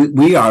 So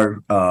we are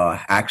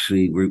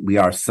actually we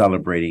are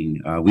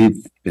celebrating.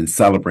 We've been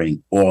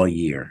celebrating all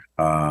year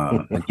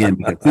again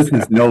because this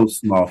is no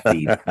small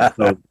feat.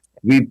 So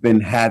we've been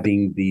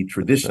having the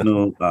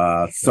traditional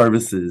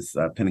services,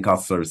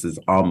 Pentecost services,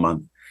 all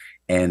month,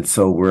 and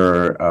so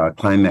we're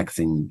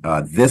climaxing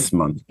this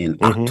month in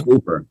Mm-hmm.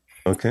 October.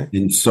 Okay.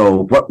 And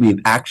so what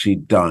we've actually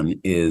done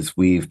is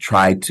we've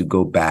tried to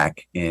go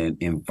back and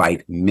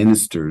invite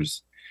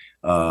ministers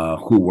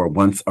who were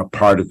once a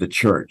part of the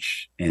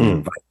church and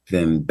invite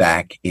them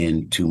back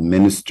in to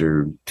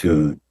minister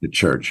to Good. the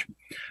church.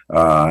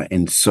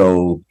 And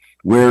so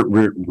we're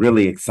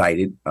really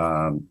excited.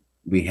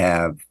 We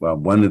have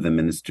one of the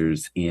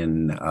ministers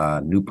in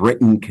New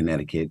Britain,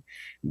 Connecticut,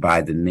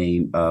 by the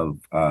name of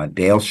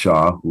Dale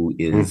Shaw, who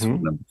is Mm-hmm.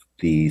 one of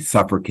the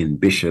suffragan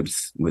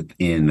bishops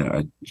within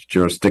a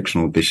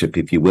jurisdictional bishop,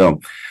 if you will,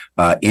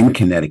 in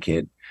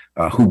Connecticut,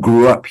 who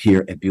grew up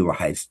here at Beulah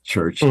Heights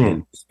Church, Mm.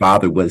 and his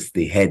father was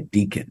the head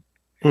deacon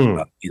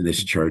Mm. in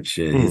this church.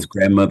 His Mm.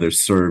 grandmother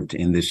served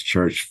in this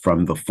church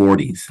from the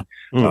 40s.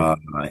 Mm.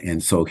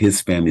 And so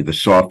his family, the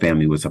Shaw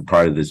family, was a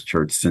part of this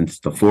church since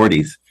the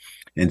 40s.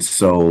 And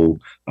so,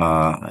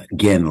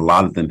 again, a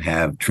lot of them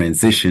have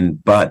transitioned,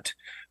 but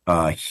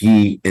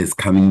he is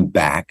coming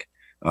back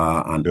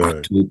on Good.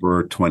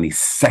 October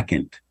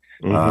 22nd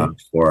Mm-hmm.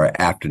 for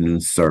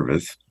afternoon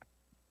service.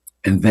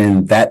 And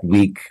then that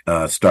week,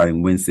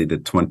 starting Wednesday, the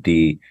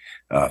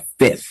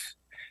 25th,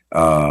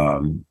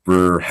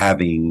 we're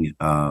having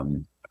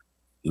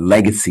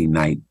Legacy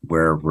Night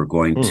where we're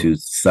going to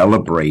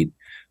celebrate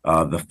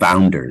the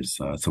founders.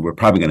 So we're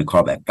probably going to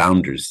call that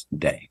Founders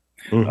Day.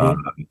 Mm-hmm.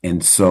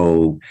 And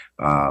so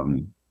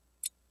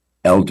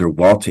Elder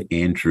Walter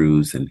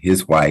Andrews and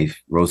his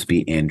wife, Rose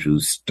B.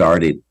 Andrews,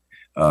 started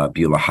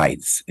Beulah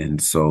Heights.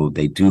 And so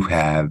they do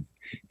have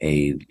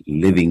a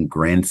living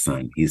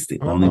grandson. He's the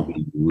only Oh.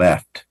 one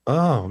left.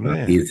 Oh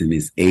man. He's in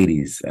his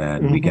 80s,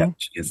 and we got Mm-hmm.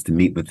 a chance to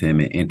meet with him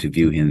and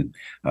interview him.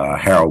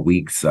 Harold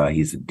Weeks,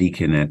 he's a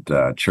deacon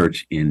at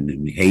church in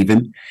New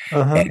Haven,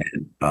 Uh-huh.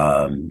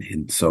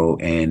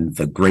 and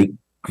the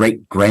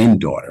great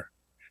granddaughter,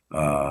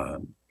 uh,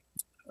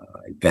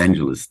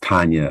 evangelist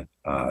Tanya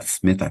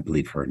Smith, I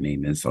believe her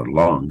name is, or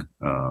Long.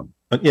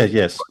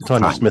 Yes.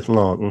 Tanya Tanya. Smith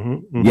Long. Mm-hmm.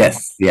 Mm-hmm.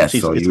 Yes.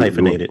 She's So it's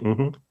hyphenated.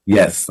 Mm-hmm.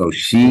 yes. So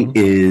she Mm-hmm.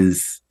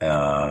 is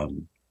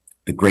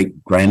the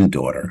great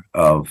granddaughter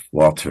of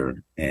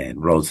Walter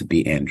and Rosa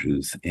B.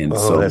 Andrews, and Oh,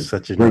 so that's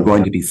such a we're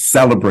going joy. to be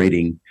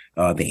celebrating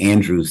the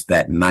Andrews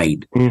that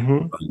night,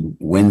 Mm-hmm. on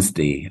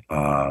Wednesday,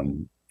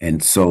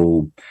 and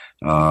so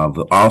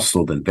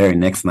also the very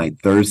next night,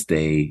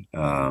 Thursday,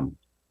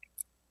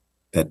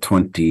 the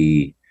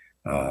 26th,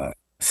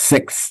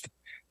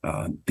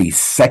 the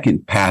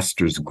second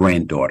pastor's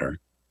granddaughter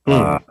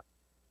Mm.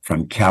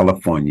 from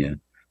California,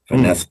 Mm.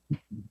 Vanessa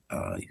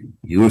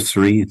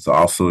Usri, is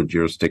also a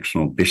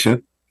jurisdictional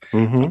bishop,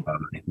 Mm-hmm.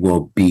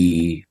 will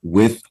be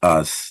with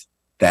us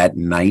that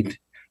night,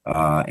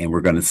 and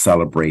we're going to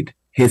celebrate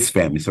his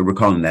family. So we're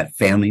calling that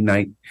family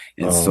night.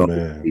 And Oh so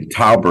man. the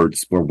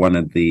Talberts were one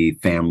of the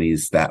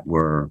families that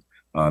were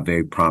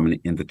very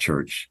prominent in the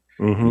church.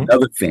 Mm-hmm.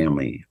 Another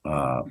family,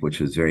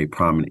 which is very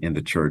prominent in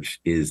the church,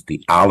 is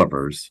the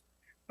Olivers,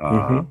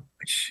 Mm-hmm.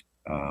 which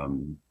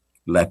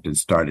left and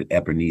started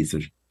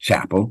Ebenezer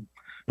Chapel.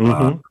 Uh,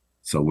 Mm-hmm.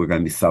 so we're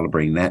going to be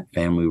celebrating that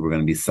family. We're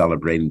going to be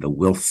celebrating the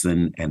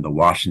Wilson and the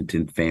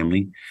Washington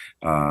family,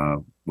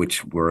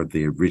 which were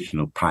the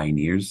original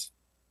pioneers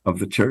of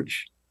the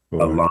church,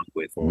 Boy, along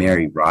with boy.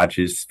 Mary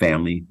Rogers'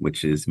 family,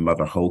 which is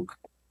Mother Hoke,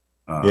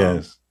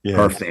 Yes,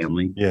 her yes,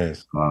 family.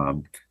 yes,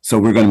 So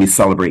we're going to be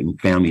celebrating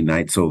family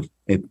night. So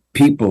if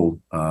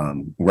people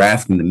we're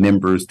asking the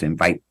members to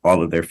invite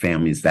all of their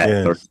families that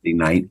yes, Thursday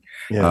night.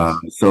 yes.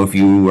 So if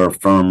you were a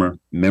former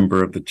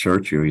member of the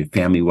church or your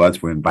family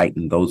was, we're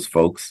inviting those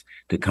folks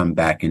to come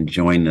back and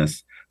join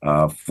us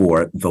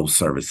for those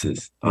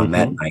services on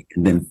that Mm-hmm. night.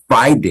 And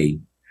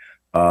then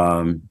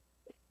um,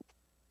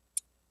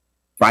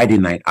 Friday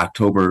night,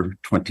 October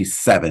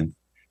 27th,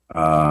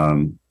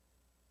 um,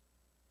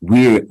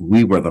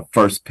 we were the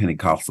first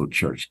Pentecostal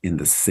church in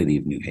the city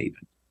of New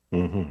Haven.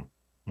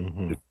 Mm-hmm.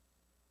 Mm-hmm.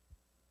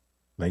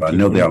 I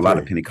know there are a lot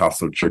of 1923.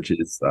 Pentecostal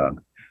churches,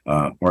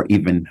 or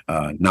even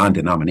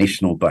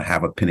non-denominational, but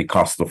have a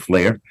Pentecostal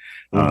flair.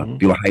 Mm-hmm.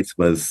 Beulah Heights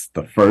was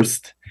the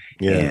first,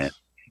 and Yes.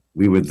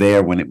 we were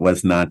there when it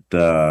was not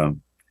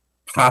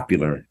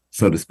popular,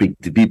 so to speak,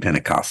 to be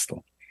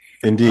Pentecostal.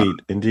 Uh, Indeed,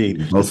 indeed.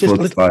 Let's most just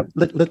folks thought,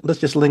 let's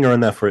just linger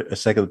on that for a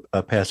second,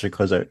 Pastor,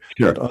 because our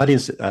sure,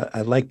 audience,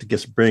 I like to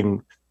just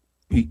bring.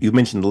 You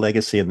mentioned the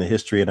legacy and the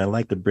history, and I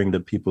like to bring to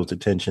people's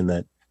attention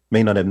that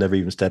may not have never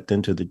even stepped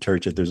into the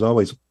church. That there's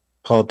always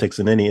politics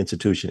in any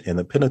institution, and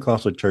the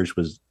Pentecostal church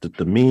was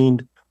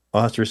demeaned,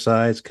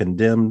 ostracized,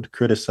 condemned,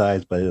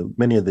 criticized by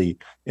many of the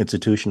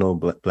institutional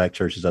black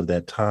churches of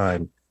that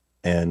time,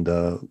 and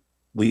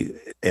we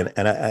and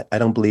I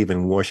don't believe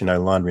in washing our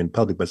laundry in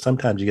public, but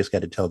sometimes you just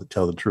got to tell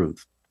the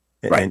truth,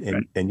 right,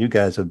 and you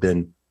guys have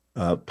been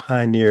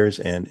pioneers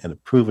and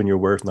have proven your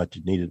worth, not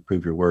you needed to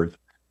prove your worth.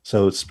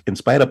 So, in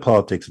spite of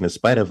politics and in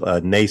spite of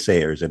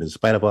naysayers and in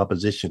spite of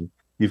opposition,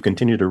 you've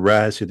continued to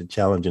rise to the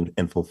challenge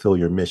and fulfill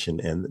your mission.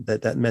 And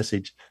that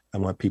message, I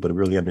want people to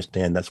really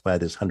understand. That's why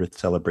this 100th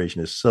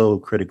celebration is so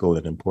critical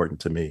and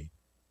important to me.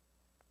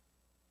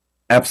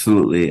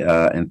 absolutely.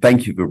 And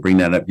thank you for bringing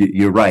that up.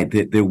 You're right.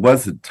 There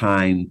was a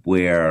time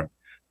where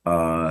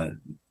uh,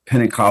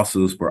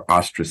 Pentecostals were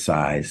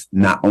ostracized,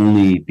 not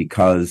only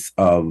because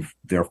of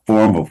their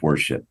form of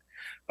worship,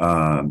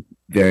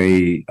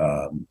 very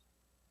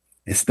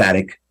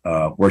ecstatic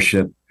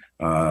worship,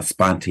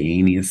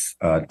 spontaneous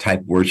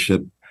type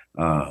worship,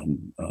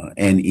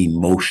 and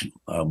emotional.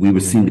 We were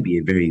seen to Mm-hmm. be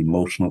a very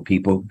emotional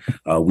people.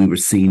 We were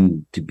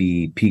seen to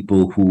be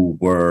people who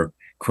were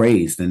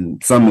crazed,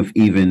 and some have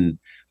even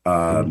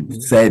Mm-hmm.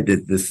 said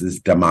that this is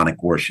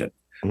demonic worship.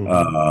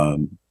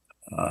 Mm-hmm.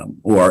 Um,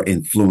 or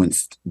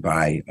influenced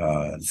by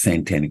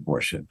satanic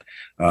worship.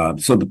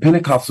 So the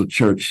Pentecostal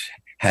church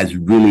has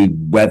really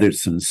weathered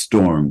some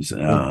storms.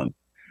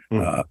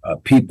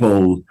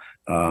 People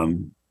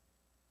um,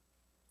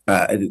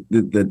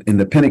 in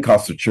the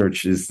Pentecostal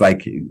church is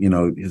like,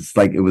 it's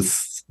like it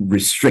was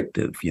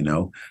restrictive. We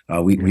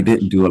Yes.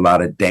 didn't do a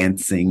lot of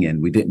dancing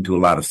and we didn't do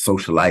a lot of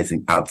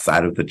socializing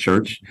outside of the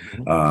church,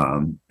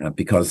 Mm-hmm.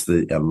 because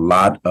a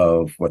lot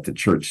of what the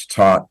church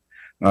taught,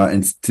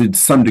 and to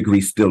some degree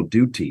still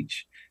do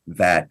teach,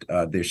 that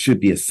there should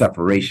be a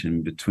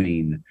separation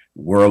between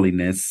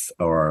worldliness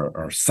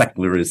or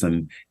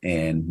secularism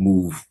and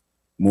move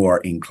more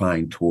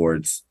inclined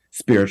towards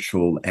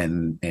spiritual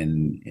and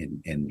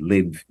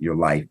live your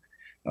life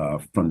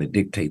from the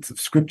dictates of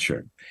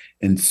scripture.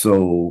 And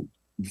so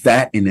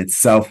that in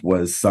itself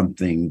was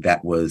something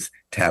that was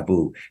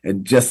taboo.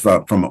 And just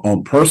from my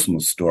own personal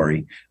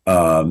story,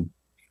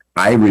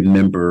 I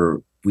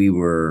remember we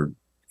were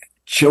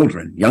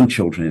young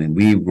children, and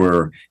we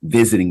were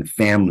visiting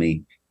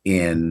family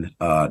in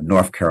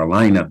North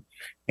Carolina.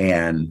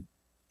 And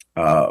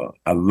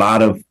a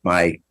lot of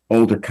my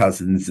older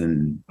cousins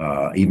and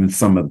even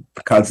some of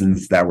the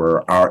cousins that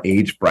were our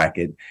age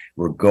bracket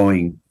were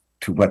going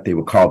to what they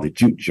would call the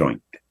juke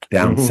joint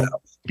down Mm-hmm.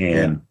 south,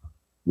 and Yeah.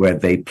 where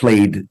they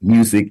played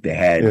music. They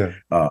had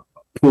Yeah.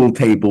 pool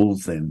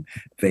tables, and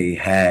they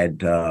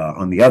had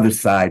on the other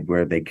side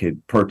where they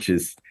could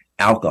purchase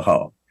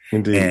alcohol,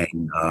 Indeed.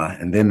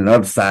 and then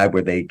another side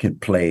where they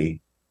could play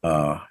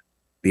uh,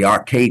 the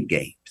arcade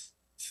games.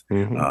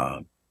 Mm-hmm. Uh,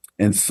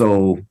 and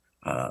so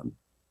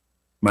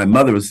my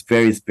mother was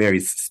very, very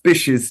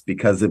suspicious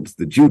because it was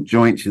the juke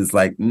joint. She's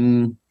like,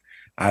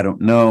 I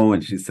don't know.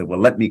 And she said, well,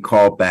 let me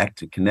call back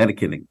to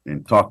Connecticut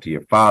and talk to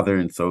your father.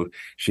 And so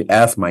she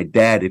asked my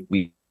dad if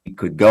we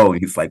could go.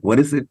 And he's like, what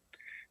is it?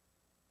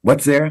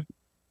 What's there?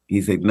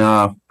 He said,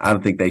 no, I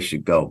don't think they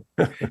should go.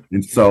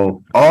 And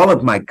so all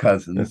of my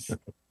cousins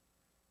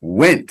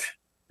went.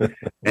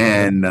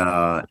 And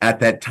at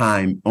that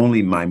time,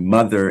 only my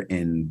mother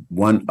and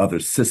one other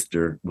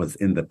sister was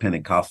in the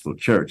Pentecostal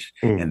church,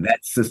 and that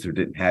sister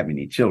didn't have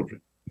any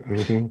children.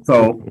 Mm-hmm.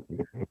 So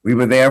we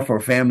were there for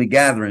a family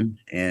gathering,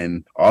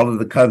 and all of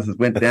the cousins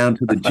went down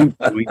to the juke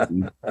joint,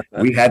 and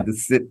we had to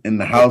sit in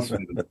the house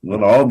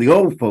with all the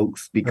old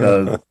folks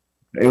because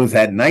it was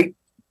at night.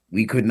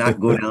 We could not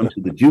go down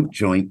to the juke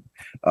joint.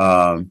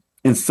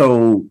 And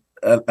so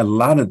a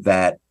lot of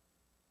that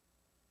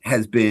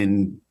has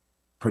been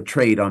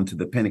portrayed onto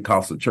the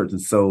Pentecostal church.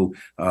 And so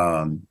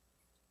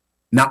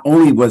not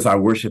only was our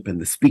worship and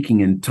the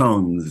speaking in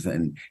tongues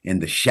and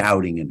the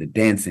shouting and the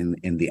dancing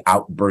and the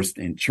outburst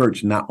in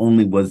church, not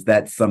only was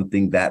that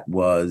something that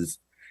was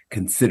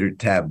considered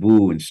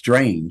taboo and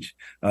strange,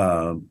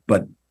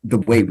 but the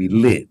way we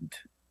lived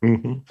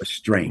was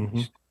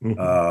strange.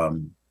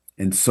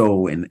 And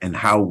so, and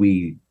how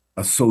we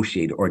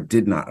associate or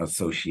did not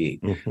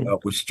associate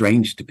was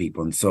strange to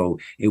people. And so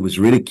it was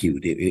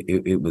ridiculed.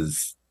 It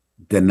was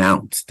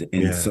denounced.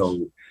 And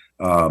so,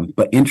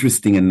 but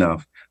interesting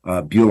enough,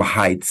 Beulah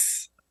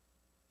Heights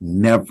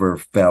never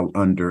fell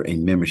under a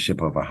membership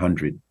of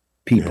 100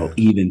 people,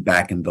 even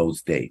back in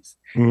those days.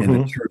 And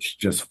the church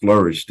just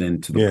flourished,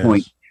 and to the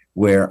point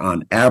where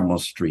on Admiral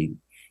Street,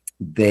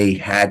 they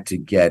had to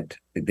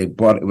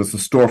it was a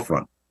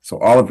storefront. So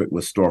all of it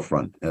was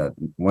storefront.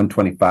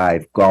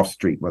 125 Gulf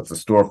Street was a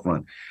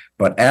storefront,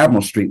 but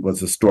Admiral Street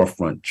was a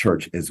storefront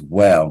church as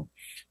well.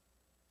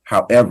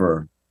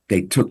 However,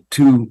 they took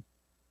two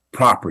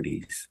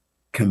properties,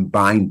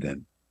 combined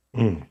them.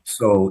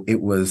 So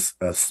it was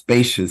a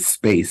spacious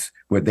space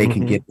where they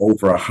can get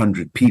over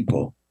 100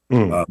 people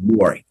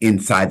more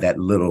inside that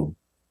little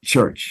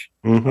church.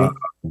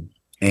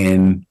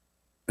 And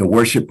the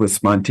worship was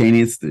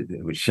spontaneous.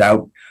 They would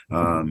shout.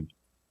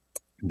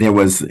 There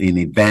was an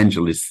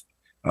evangelist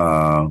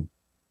who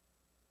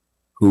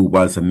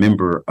was a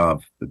member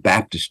of the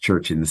Baptist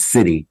church in the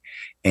city,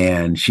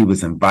 and she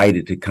was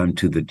invited to come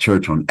to the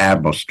church on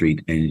Admiral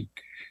Street, and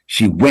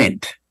she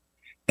went.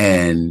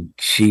 And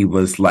she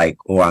was like,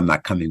 "Oh, I'm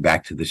not coming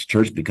back to this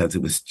church because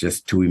it was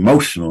just too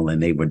emotional."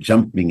 And they were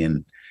jumping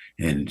and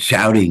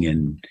shouting.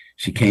 And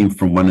she came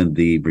from one of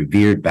the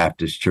revered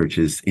Baptist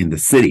churches in the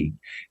city.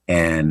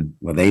 And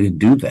well, they didn't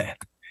do that.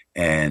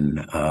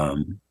 And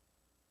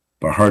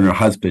but her and her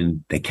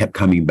husband, they kept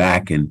coming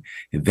back. And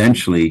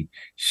eventually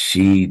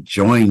she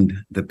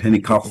joined the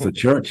Pentecostal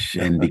church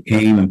and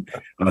became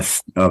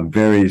a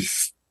very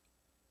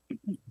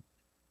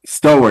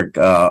stoic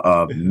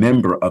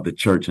member of the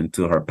church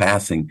until her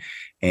passing.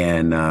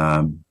 And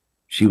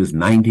she was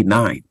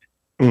 99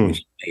 when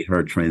she made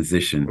her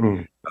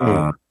transition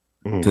to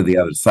the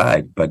other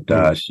side.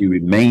 But she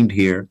remained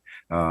here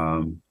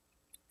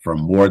for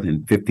more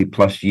than 50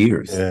 plus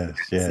years. A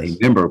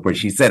member, where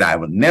she said, "I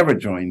would never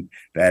join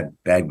that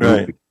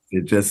group.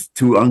 They're just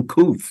too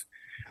uncouth."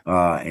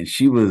 And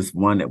she was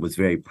one that was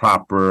very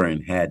proper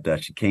and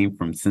she came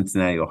from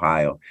Cincinnati,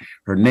 Ohio.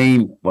 Her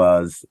name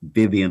was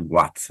Vivian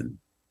Watson.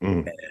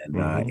 And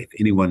if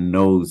anyone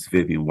knows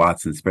Vivian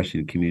Watson, especially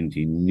in the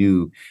community,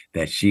 knew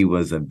that she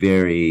was a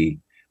very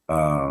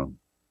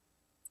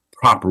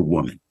proper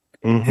woman.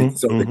 And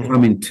so to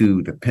come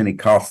into the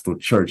Pentecostal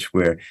church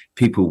where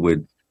people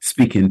would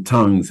speak in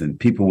tongues and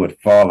people would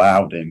fall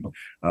out and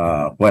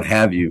what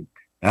have you,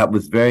 that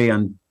was very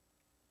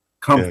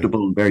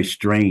uncomfortable and very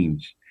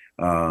strange.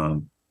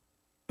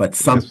 But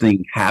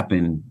something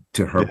happened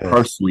to her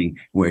personally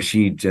where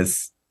she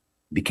just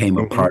became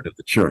a part of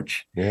the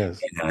church,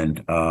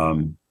 and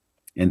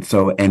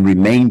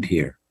remained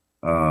here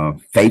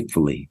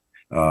faithfully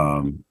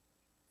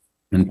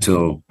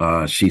until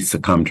she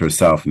succumbed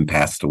herself and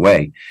passed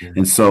away.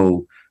 And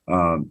so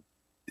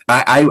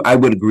I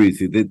would agree with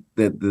you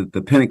that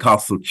the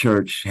Pentecostal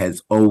church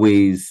has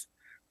always,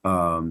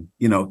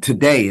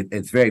 today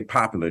it's very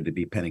popular to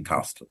be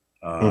Pentecostal.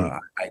 I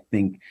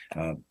think.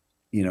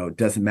 It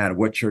doesn't matter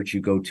what church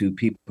you go to,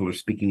 people are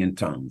speaking in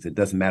tongues. It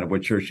doesn't matter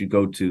what church you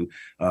go to,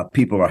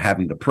 people are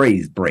having the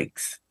praise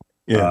breaks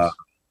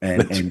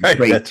and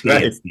praise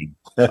dancing.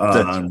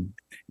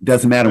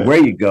 Doesn't matter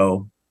where you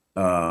go.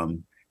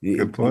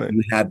 Good point.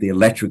 You have the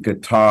electric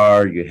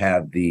guitar, you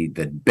have the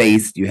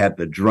bass, you have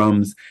the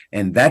drums,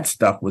 and that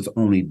stuff was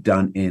only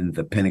done in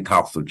the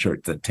Pentecostal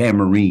church, the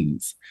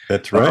tamarines.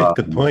 That's right.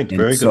 Good point.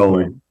 Very good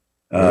point.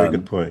 Very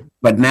good point.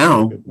 But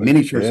now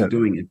many churches are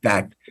doing, in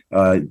fact,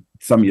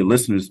 some of your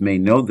listeners may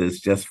know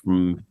this just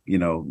from,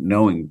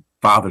 knowing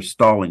Father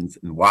Stallings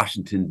in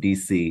Washington,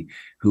 D.C.,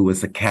 who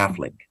was a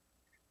Catholic,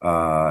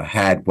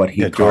 had what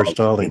he called George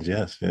Stallings.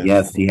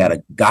 Yes, he had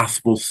a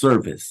gospel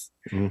service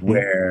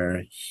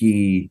where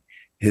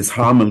his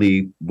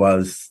homily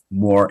was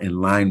more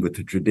in line with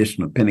the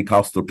traditional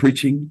Pentecostal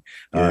preaching.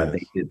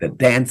 They did the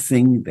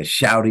dancing, the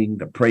shouting,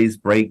 the praise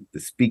break,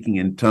 the speaking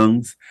in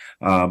tongues.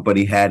 But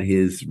he had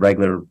his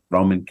regular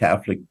Roman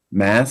Catholic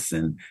Mass,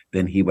 and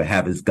then he would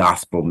have his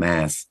gospel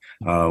Mass,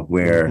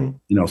 where,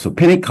 so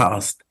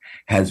Pentecost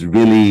has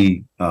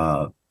really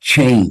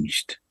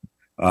changed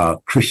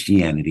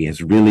Christianity,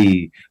 has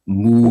really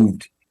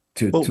moved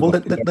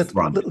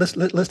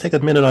let's take a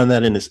minute on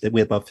that.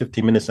 We have about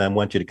 15 minutes. I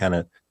want you to kind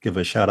of give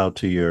a shout out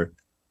to your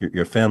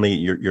family,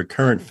 your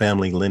current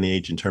family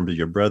lineage in terms of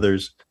your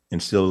brothers,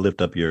 and still lift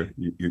up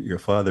your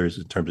fathers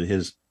in terms of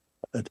his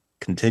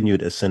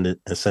continued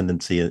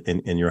ascendancy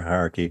in your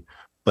hierarchy.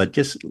 But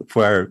just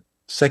for our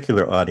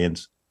secular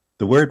audience,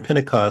 the word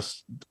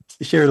Pentecost,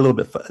 share a little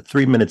bit,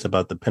 3 minutes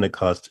about the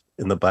Pentecost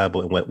in the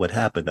Bible and what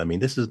happened. I mean,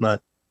 this is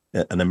not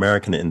an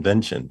American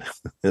invention.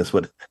 That's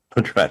what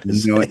I'm trying to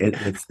No, say.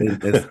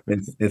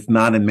 it's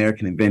not an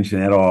American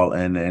invention at all,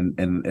 and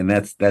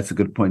that's a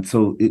good point.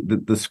 So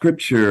the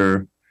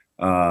scripture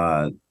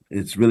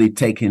it's really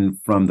taken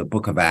from the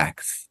Book of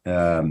Acts.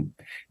 The,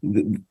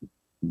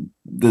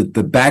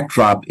 the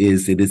backdrop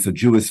is it is a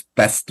Jewish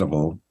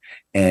festival,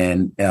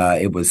 and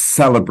it was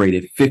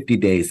celebrated 50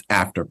 days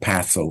after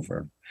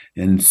Passover.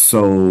 And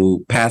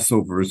so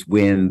Passover is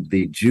when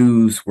the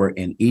Jews were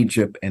in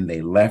Egypt and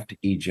they left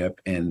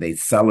Egypt and they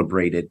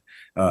celebrated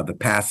the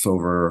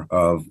Passover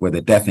of where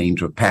the death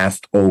angel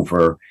passed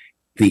over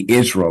the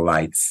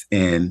Israelites,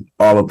 and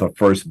all of the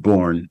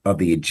firstborn of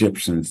the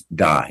Egyptians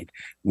died,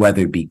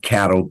 whether it be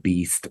cattle,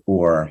 beast,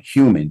 or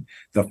human.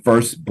 The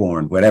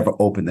firstborn, whatever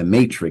opened the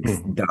matrix,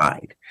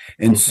 died.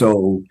 And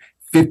so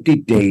 50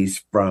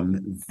 days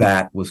from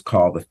that was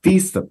called the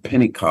Feast of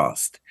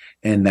Pentecost.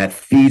 And that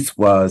feast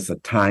was a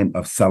time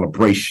of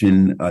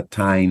celebration, a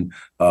time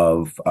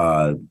of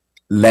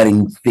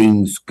letting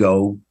things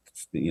go.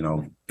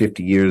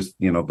 50 years,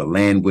 the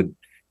land would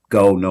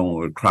go, no one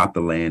would crop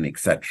the land,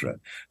 etc.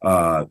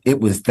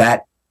 It was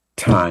that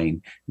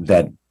time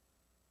that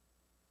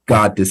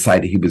God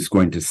decided he was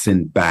going to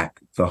send back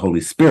the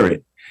Holy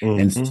Spirit.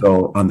 And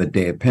so on the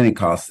day of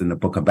Pentecost in the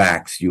book of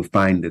Acts, you'll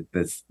find that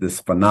this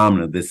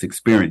phenomenon, this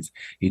experience,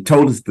 he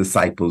told his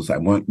disciples, I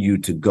want you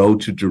to go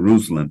to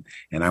Jerusalem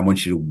and I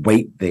want you to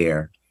wait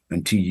there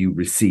until you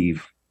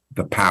receive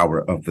the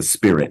power of the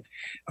Spirit.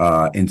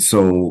 And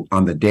so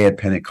on the day of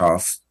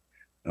Pentecost,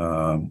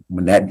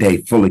 when that day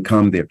fully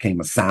come, there came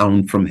a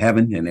sound from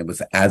heaven, and it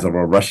was as of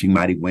a rushing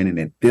mighty wind, and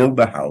it filled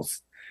the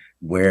house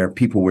where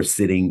people were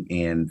sitting,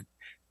 and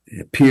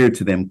it appeared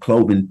to them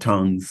cloven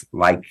tongues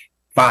like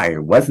fire.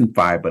 It wasn't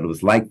fire, but it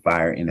was like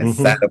fire, and it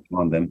sat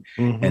upon them,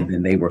 and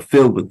then they were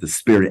filled with the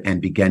Spirit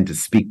and began to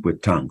speak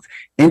with tongues.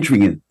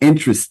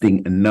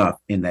 Interesting enough,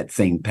 in that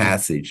same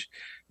passage,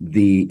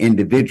 the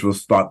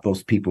individuals thought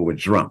those people were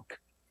drunk.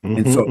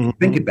 And so if you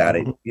think about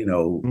it,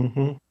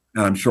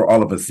 I'm sure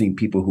all of us seen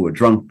people who are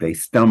drunk, they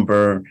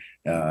stumble,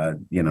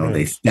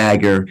 they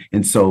stagger.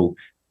 And so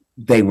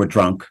they were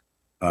drunk.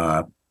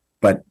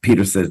 But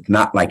Peter says,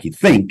 not like you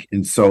think.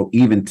 And so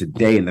even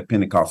today in the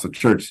Pentecostal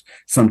church,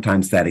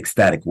 sometimes that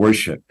ecstatic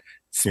worship,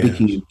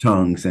 speaking in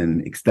tongues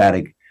and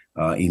ecstatic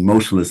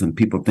emotionalism,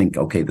 people think,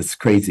 okay, this is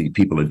crazy.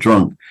 People are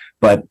drunk.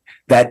 But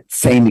that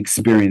same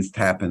experience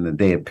happened the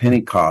day of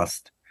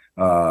Pentecost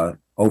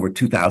over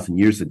 2,000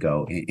 years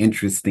ago. And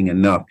interesting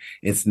enough,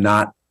 it's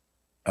not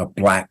a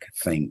black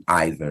thing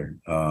either.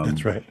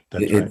 That's right.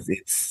 It's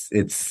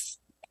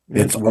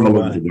all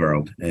over the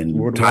world,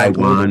 and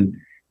Taiwan,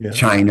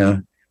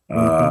 China,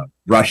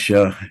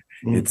 Russia.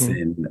 It's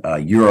in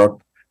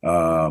Europe,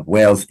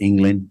 Wales,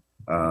 England,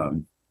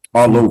 all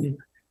over.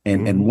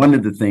 And one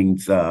of the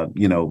things,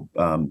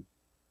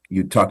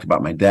 you talked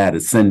about my dad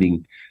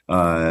ascending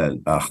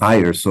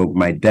higher. So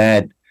my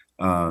dad,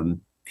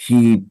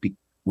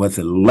 was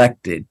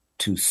elected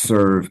to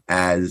serve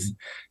as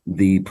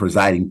the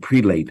presiding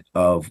prelate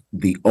of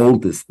the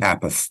oldest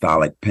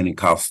apostolic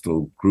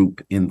Pentecostal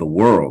group in the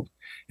world.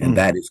 And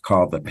that is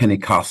called the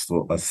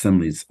Pentecostal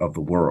Assemblies of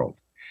the World.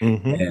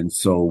 And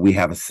so we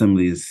have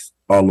assemblies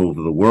all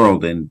over the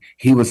world. And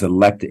he was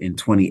elected in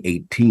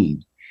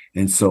 2018.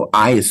 And so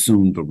I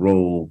assumed the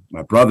role,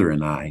 my brother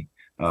and I,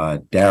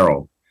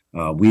 Daryl,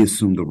 we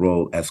assumed the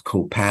role as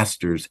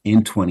co-pastors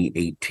in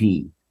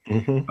 2018.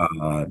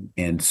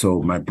 And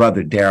so my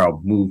brother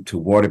Daryl moved to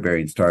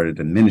Waterbury and started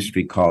a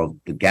ministry called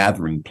The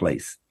Gathering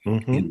Place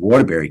in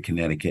Waterbury,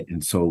 Connecticut.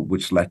 And so,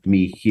 which left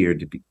me here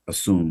to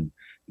assume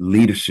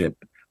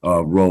leadership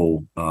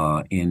role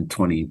in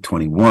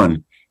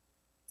 2021.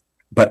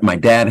 But my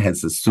dad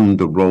has assumed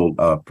the role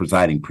of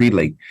presiding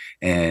prelate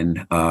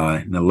and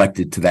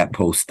elected to that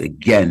post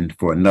again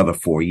for another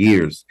 4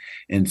 years.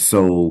 And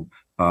so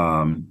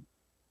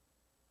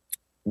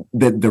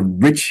the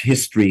rich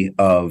history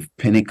of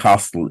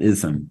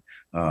Pentecostalism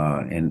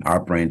and our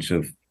branch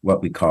of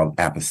what we call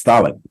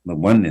apostolic, the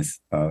oneness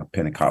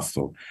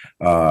Pentecostal,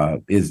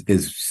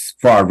 is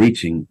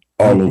far-reaching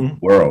all over the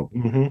world.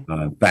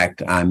 In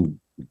fact, I'm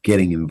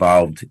getting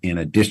involved in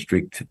a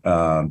district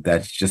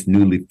that's just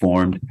newly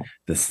formed,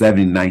 the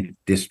 79th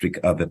district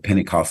of the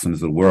Pentecostals of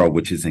the world,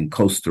 which is in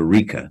Costa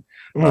Rica.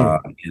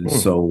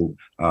 So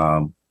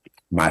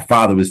my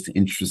father was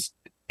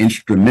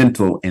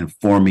instrumental in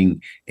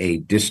forming a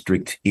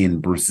district in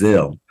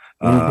Brazil,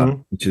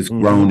 which has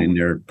grown, and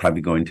they're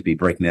probably going to be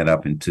breaking that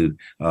up into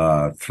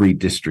 3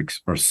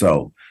 districts or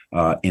so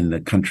in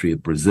the country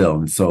of Brazil.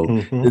 And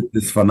so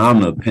this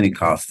phenomenon of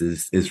Pentecost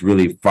is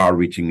really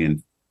far-reaching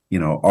and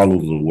all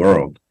over the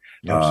world.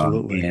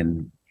 Absolutely.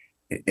 And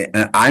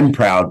I'm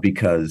proud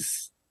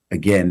because,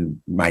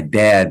 again, my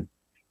dad,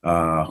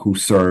 who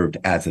served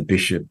as a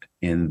bishop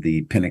in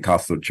the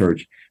Pentecostal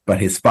church, but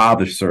his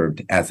father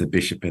served as a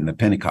bishop in the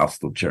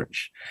Pentecostal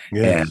church.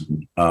 Yes.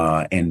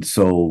 And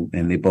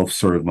they both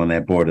served on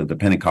that board of the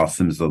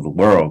Pentecostals of the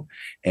world.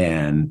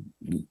 And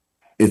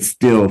it's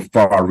still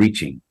far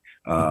reaching.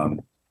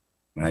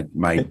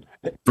 My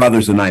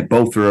brothers and I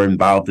both are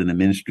involved in the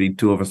ministry.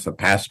 Two of us are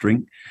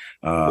pastoring.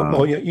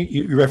 Well,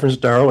 you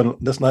referenced Darrow, and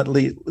let's not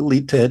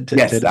lead Ted.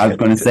 Yes, I was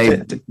going to say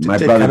my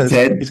Ted brother kind of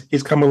Ted.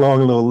 he's come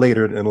along a little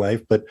later in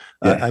life, but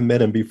Yeah, I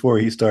met him before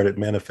he started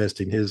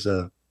manifesting his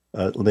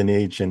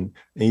lineage, and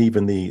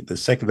even the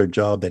secular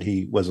job that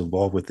he was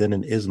involved with then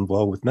and is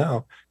involved with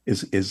now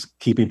is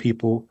keeping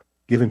people,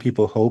 giving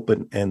people hope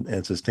and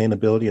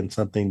sustainability and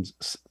something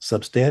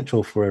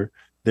substantial for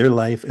their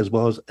life as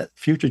well as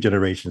future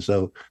generations.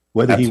 So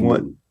whether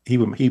absolutely.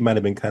 he might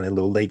have been kind of a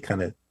little late,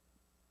 kind of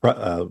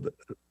uh,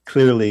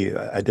 clearly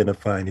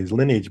identifying his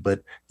lineage,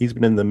 but he's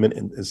been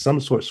in some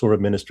sort of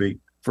ministry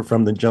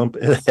from the jump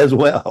as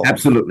well.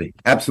 Absolutely,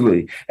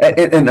 absolutely,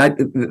 and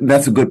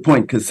that's a good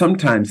point because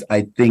sometimes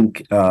I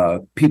think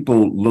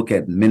people look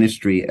at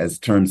ministry as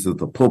terms of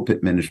the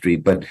pulpit ministry,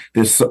 but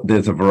there's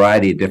a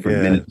variety of different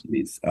Yeah,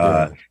 ministries.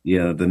 yeah.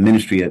 The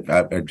ministry of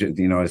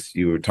as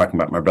you were talking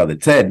about my brother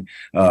Ted,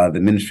 the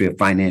ministry of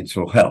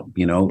financial help. Of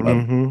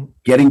Mm-hmm.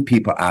 getting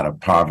people out of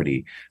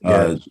poverty.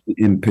 Yes.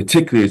 In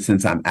particular,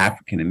 since I'm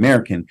African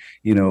American,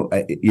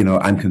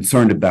 I'm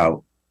concerned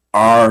about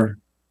our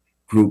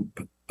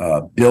group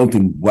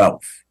building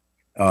wealth.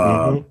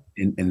 Uh,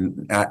 Mm-hmm.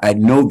 and I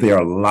know there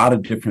are a lot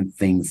of different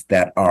things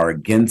that are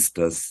against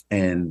us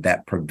and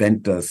that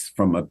prevent us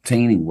from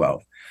obtaining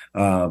wealth.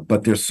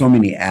 But there's so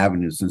many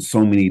avenues and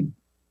so many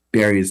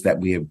barriers that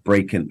we have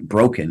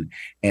broken,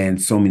 and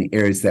so many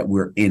areas that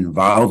we're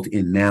involved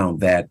in now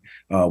that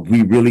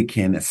we really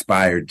can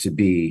aspire to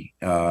be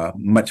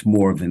much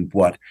more than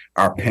what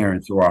our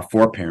parents or our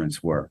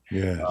foreparents were.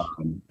 Yes.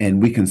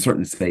 And we can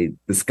certainly say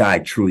the sky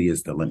truly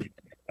is the limit.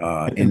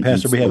 And And so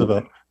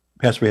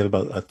Pastor, we have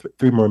about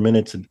 3 more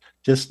minutes, and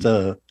just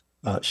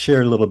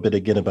share a little bit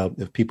again about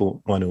if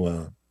people want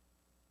to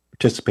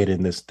participate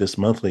in this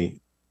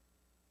monthly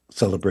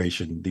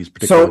celebration, these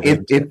particular So if,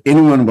 events. if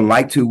anyone would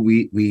like to,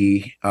 we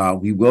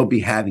will be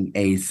having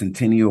a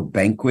centennial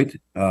banquet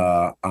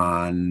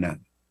on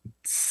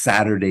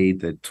Saturday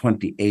the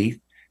 28th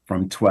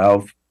from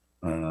 12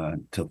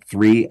 till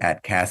 3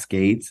 at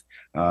Cascades.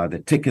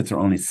 The tickets are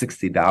only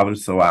 $60,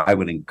 so I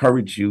would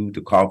encourage you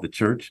to call the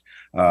church,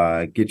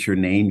 get your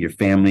name, your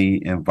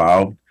family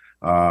involved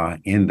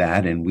in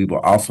that, and we will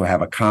also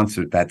have a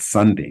concert that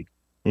Sunday.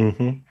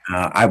 Mm-hmm.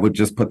 I would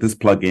just put this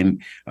plug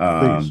in.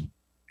 Please.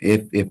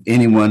 If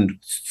anyone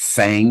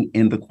sang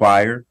in the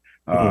choir,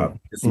 doesn't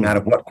Mm-hmm. matter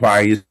what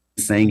choir you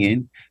sang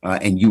in,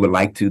 and you would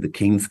like to, the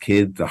King's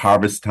Kids, the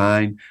Harvest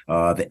Time,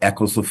 the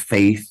Echoes of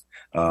Faith,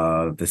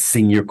 the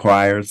senior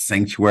choir,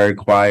 sanctuary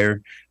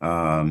choir,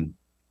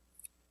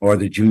 or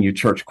the junior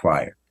church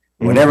choir.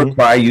 Whatever Mm-hmm.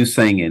 choir you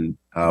sang in,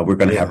 we're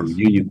going to have a Yes.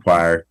 reunion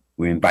choir.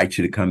 We invite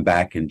you to come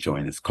back and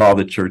join us. Call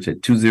the church at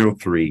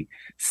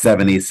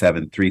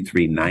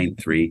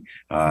 203-787-3393,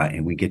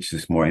 and we get you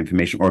some more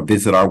information, or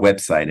visit our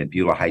website at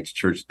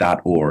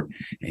BeulahHeightsChurch.org,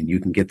 and you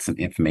can get some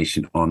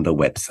information on the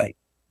website.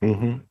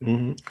 Mm-hmm.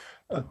 Mm-hmm.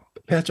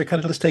 Pastor,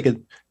 kind of let's take a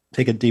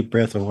deep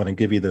breath. I want to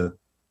give you the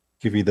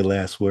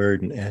last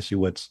word and ask you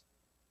what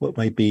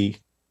might be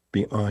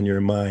on your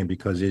mind,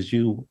 because as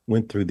you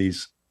went through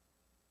these,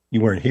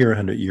 you weren't here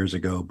 100 years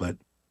ago, but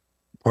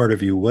part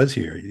of you was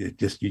here. You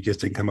just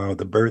didn't come out of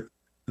the birth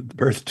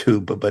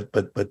tube, but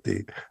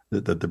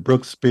the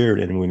Brooks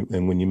spirit, and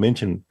when you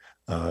mentioned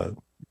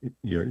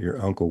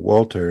your uncle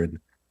Walter, and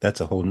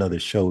that's a whole nother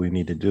show we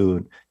need to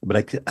do.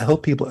 But I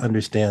hope people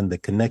understand the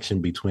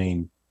connection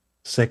between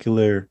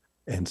secular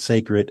and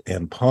sacred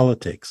and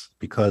politics,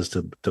 because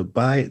to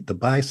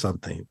buy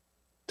something,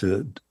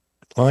 to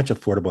launch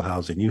affordable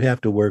housing, you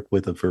have to work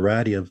with a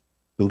variety of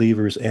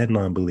believers and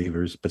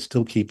non-believers, but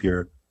still keep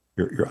your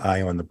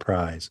eye on the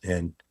prize.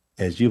 And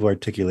as you've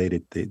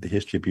articulated the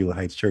history of Beulah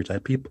Heights Church,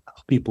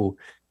 people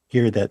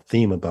hear that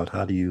theme about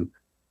how do you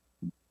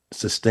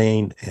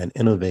sustain and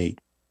innovate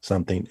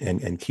something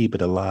and keep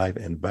it alive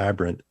and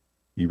vibrant.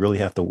 You really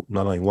have to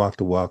not only walk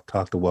the walk,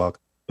 talk the walk,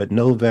 but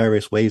know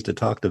various ways to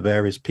talk to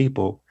various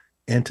people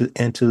and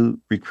to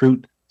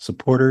recruit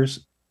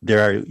supporters.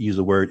 Dare I use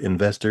the word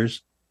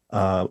investors,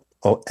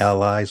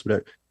 allies,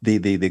 whatever.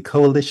 The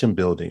coalition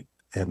building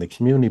and the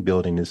community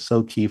building is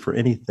so key for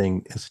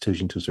anything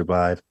institution to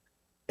survive.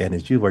 And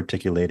as you've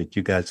articulated,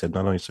 you guys have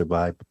not only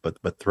survived but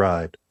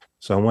thrived.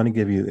 So I want to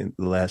give you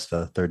the last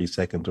 30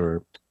 seconds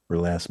or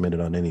last minute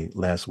on any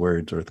last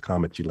words or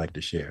comments you'd like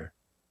to share.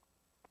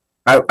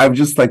 I would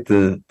just like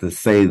to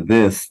say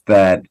this,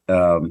 that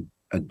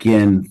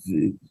again,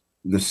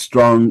 the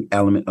strong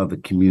element of the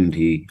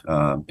community,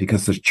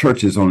 because the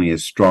church is only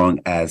as strong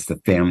as the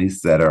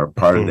families that are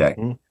part of that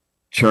Mm-hmm.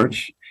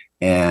 church,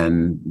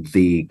 and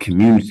the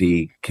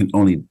community can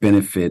only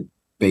benefit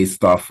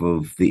based off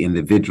of the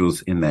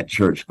individuals in that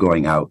church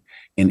going out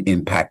and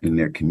impacting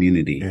their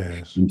community.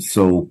 Yes. And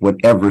so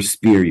whatever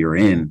sphere you're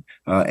in,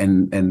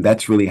 and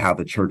that's really how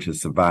the church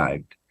has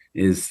survived,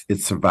 is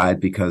it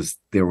survived because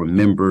there were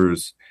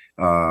members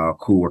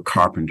who were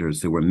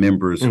carpenters. There were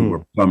members who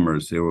were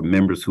plumbers. There were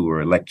members who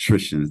were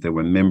electricians. There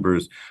were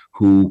members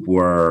who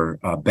were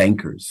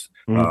bankers,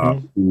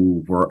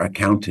 who were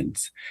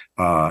accountants.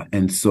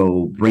 And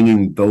so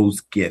bringing those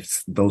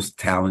gifts, those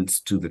talents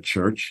to the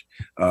church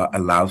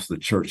allows the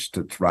church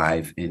to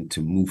thrive and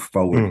to move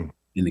forward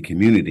in the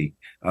community.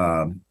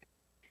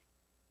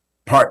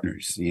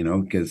 Partners,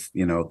 because,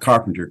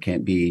 carpenter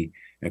can't be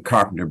a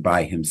carpenter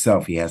by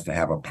himself. He has to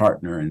have a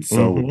partner. And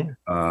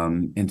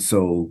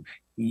so,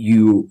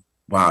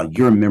 while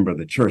you're a member of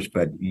the church,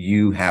 but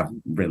you have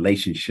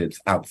relationships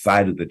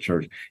outside of the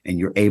church, and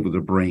you're able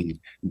to bring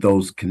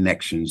those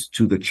connections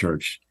to the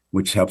church,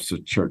 which helps the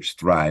church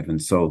thrive.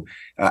 And so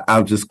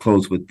I'll just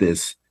close with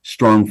this.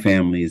 Strong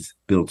families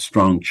build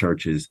strong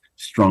churches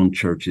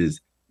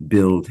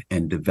build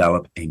and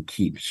develop and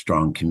keep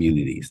strong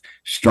communities.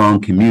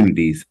 Strong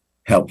communities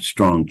help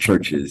strong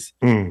churches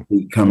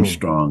become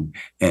strong,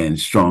 and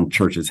strong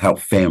churches help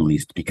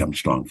families to become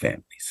strong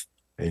families.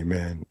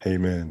 Amen.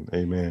 Amen.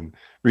 Amen.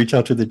 Reach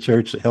out to the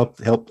church, help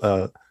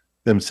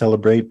them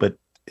celebrate, but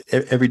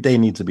every day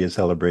needs to be a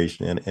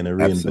celebration and a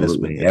reinvestment.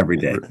 Absolutely. Every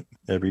day.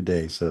 Every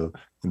day. So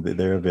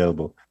they're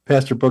available.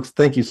 Pastor Brooks,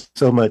 thank you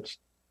so much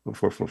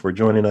for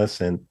joining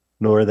us. And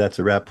Nora, that's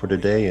a wrap for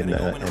today. And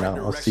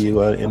I'll see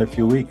you in a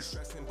few weeks.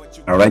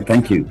 All right.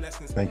 Thank you.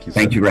 Thank you.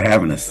 Thank you for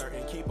having us.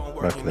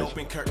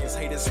 Open curtains,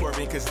 haters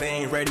swerving cause they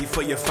ain't ready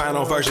for your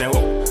final version.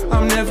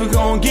 I'm never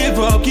gonna give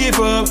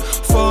up,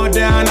 fall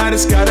down, I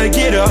just gotta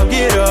get up,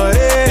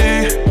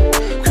 yeah.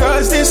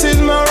 Cause this is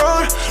my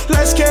road,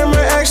 lights,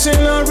 camera, action,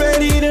 I'm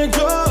ready to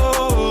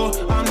go.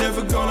 I'm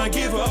never gonna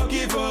give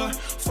up,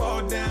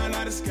 fall down,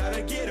 I just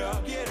gotta get up.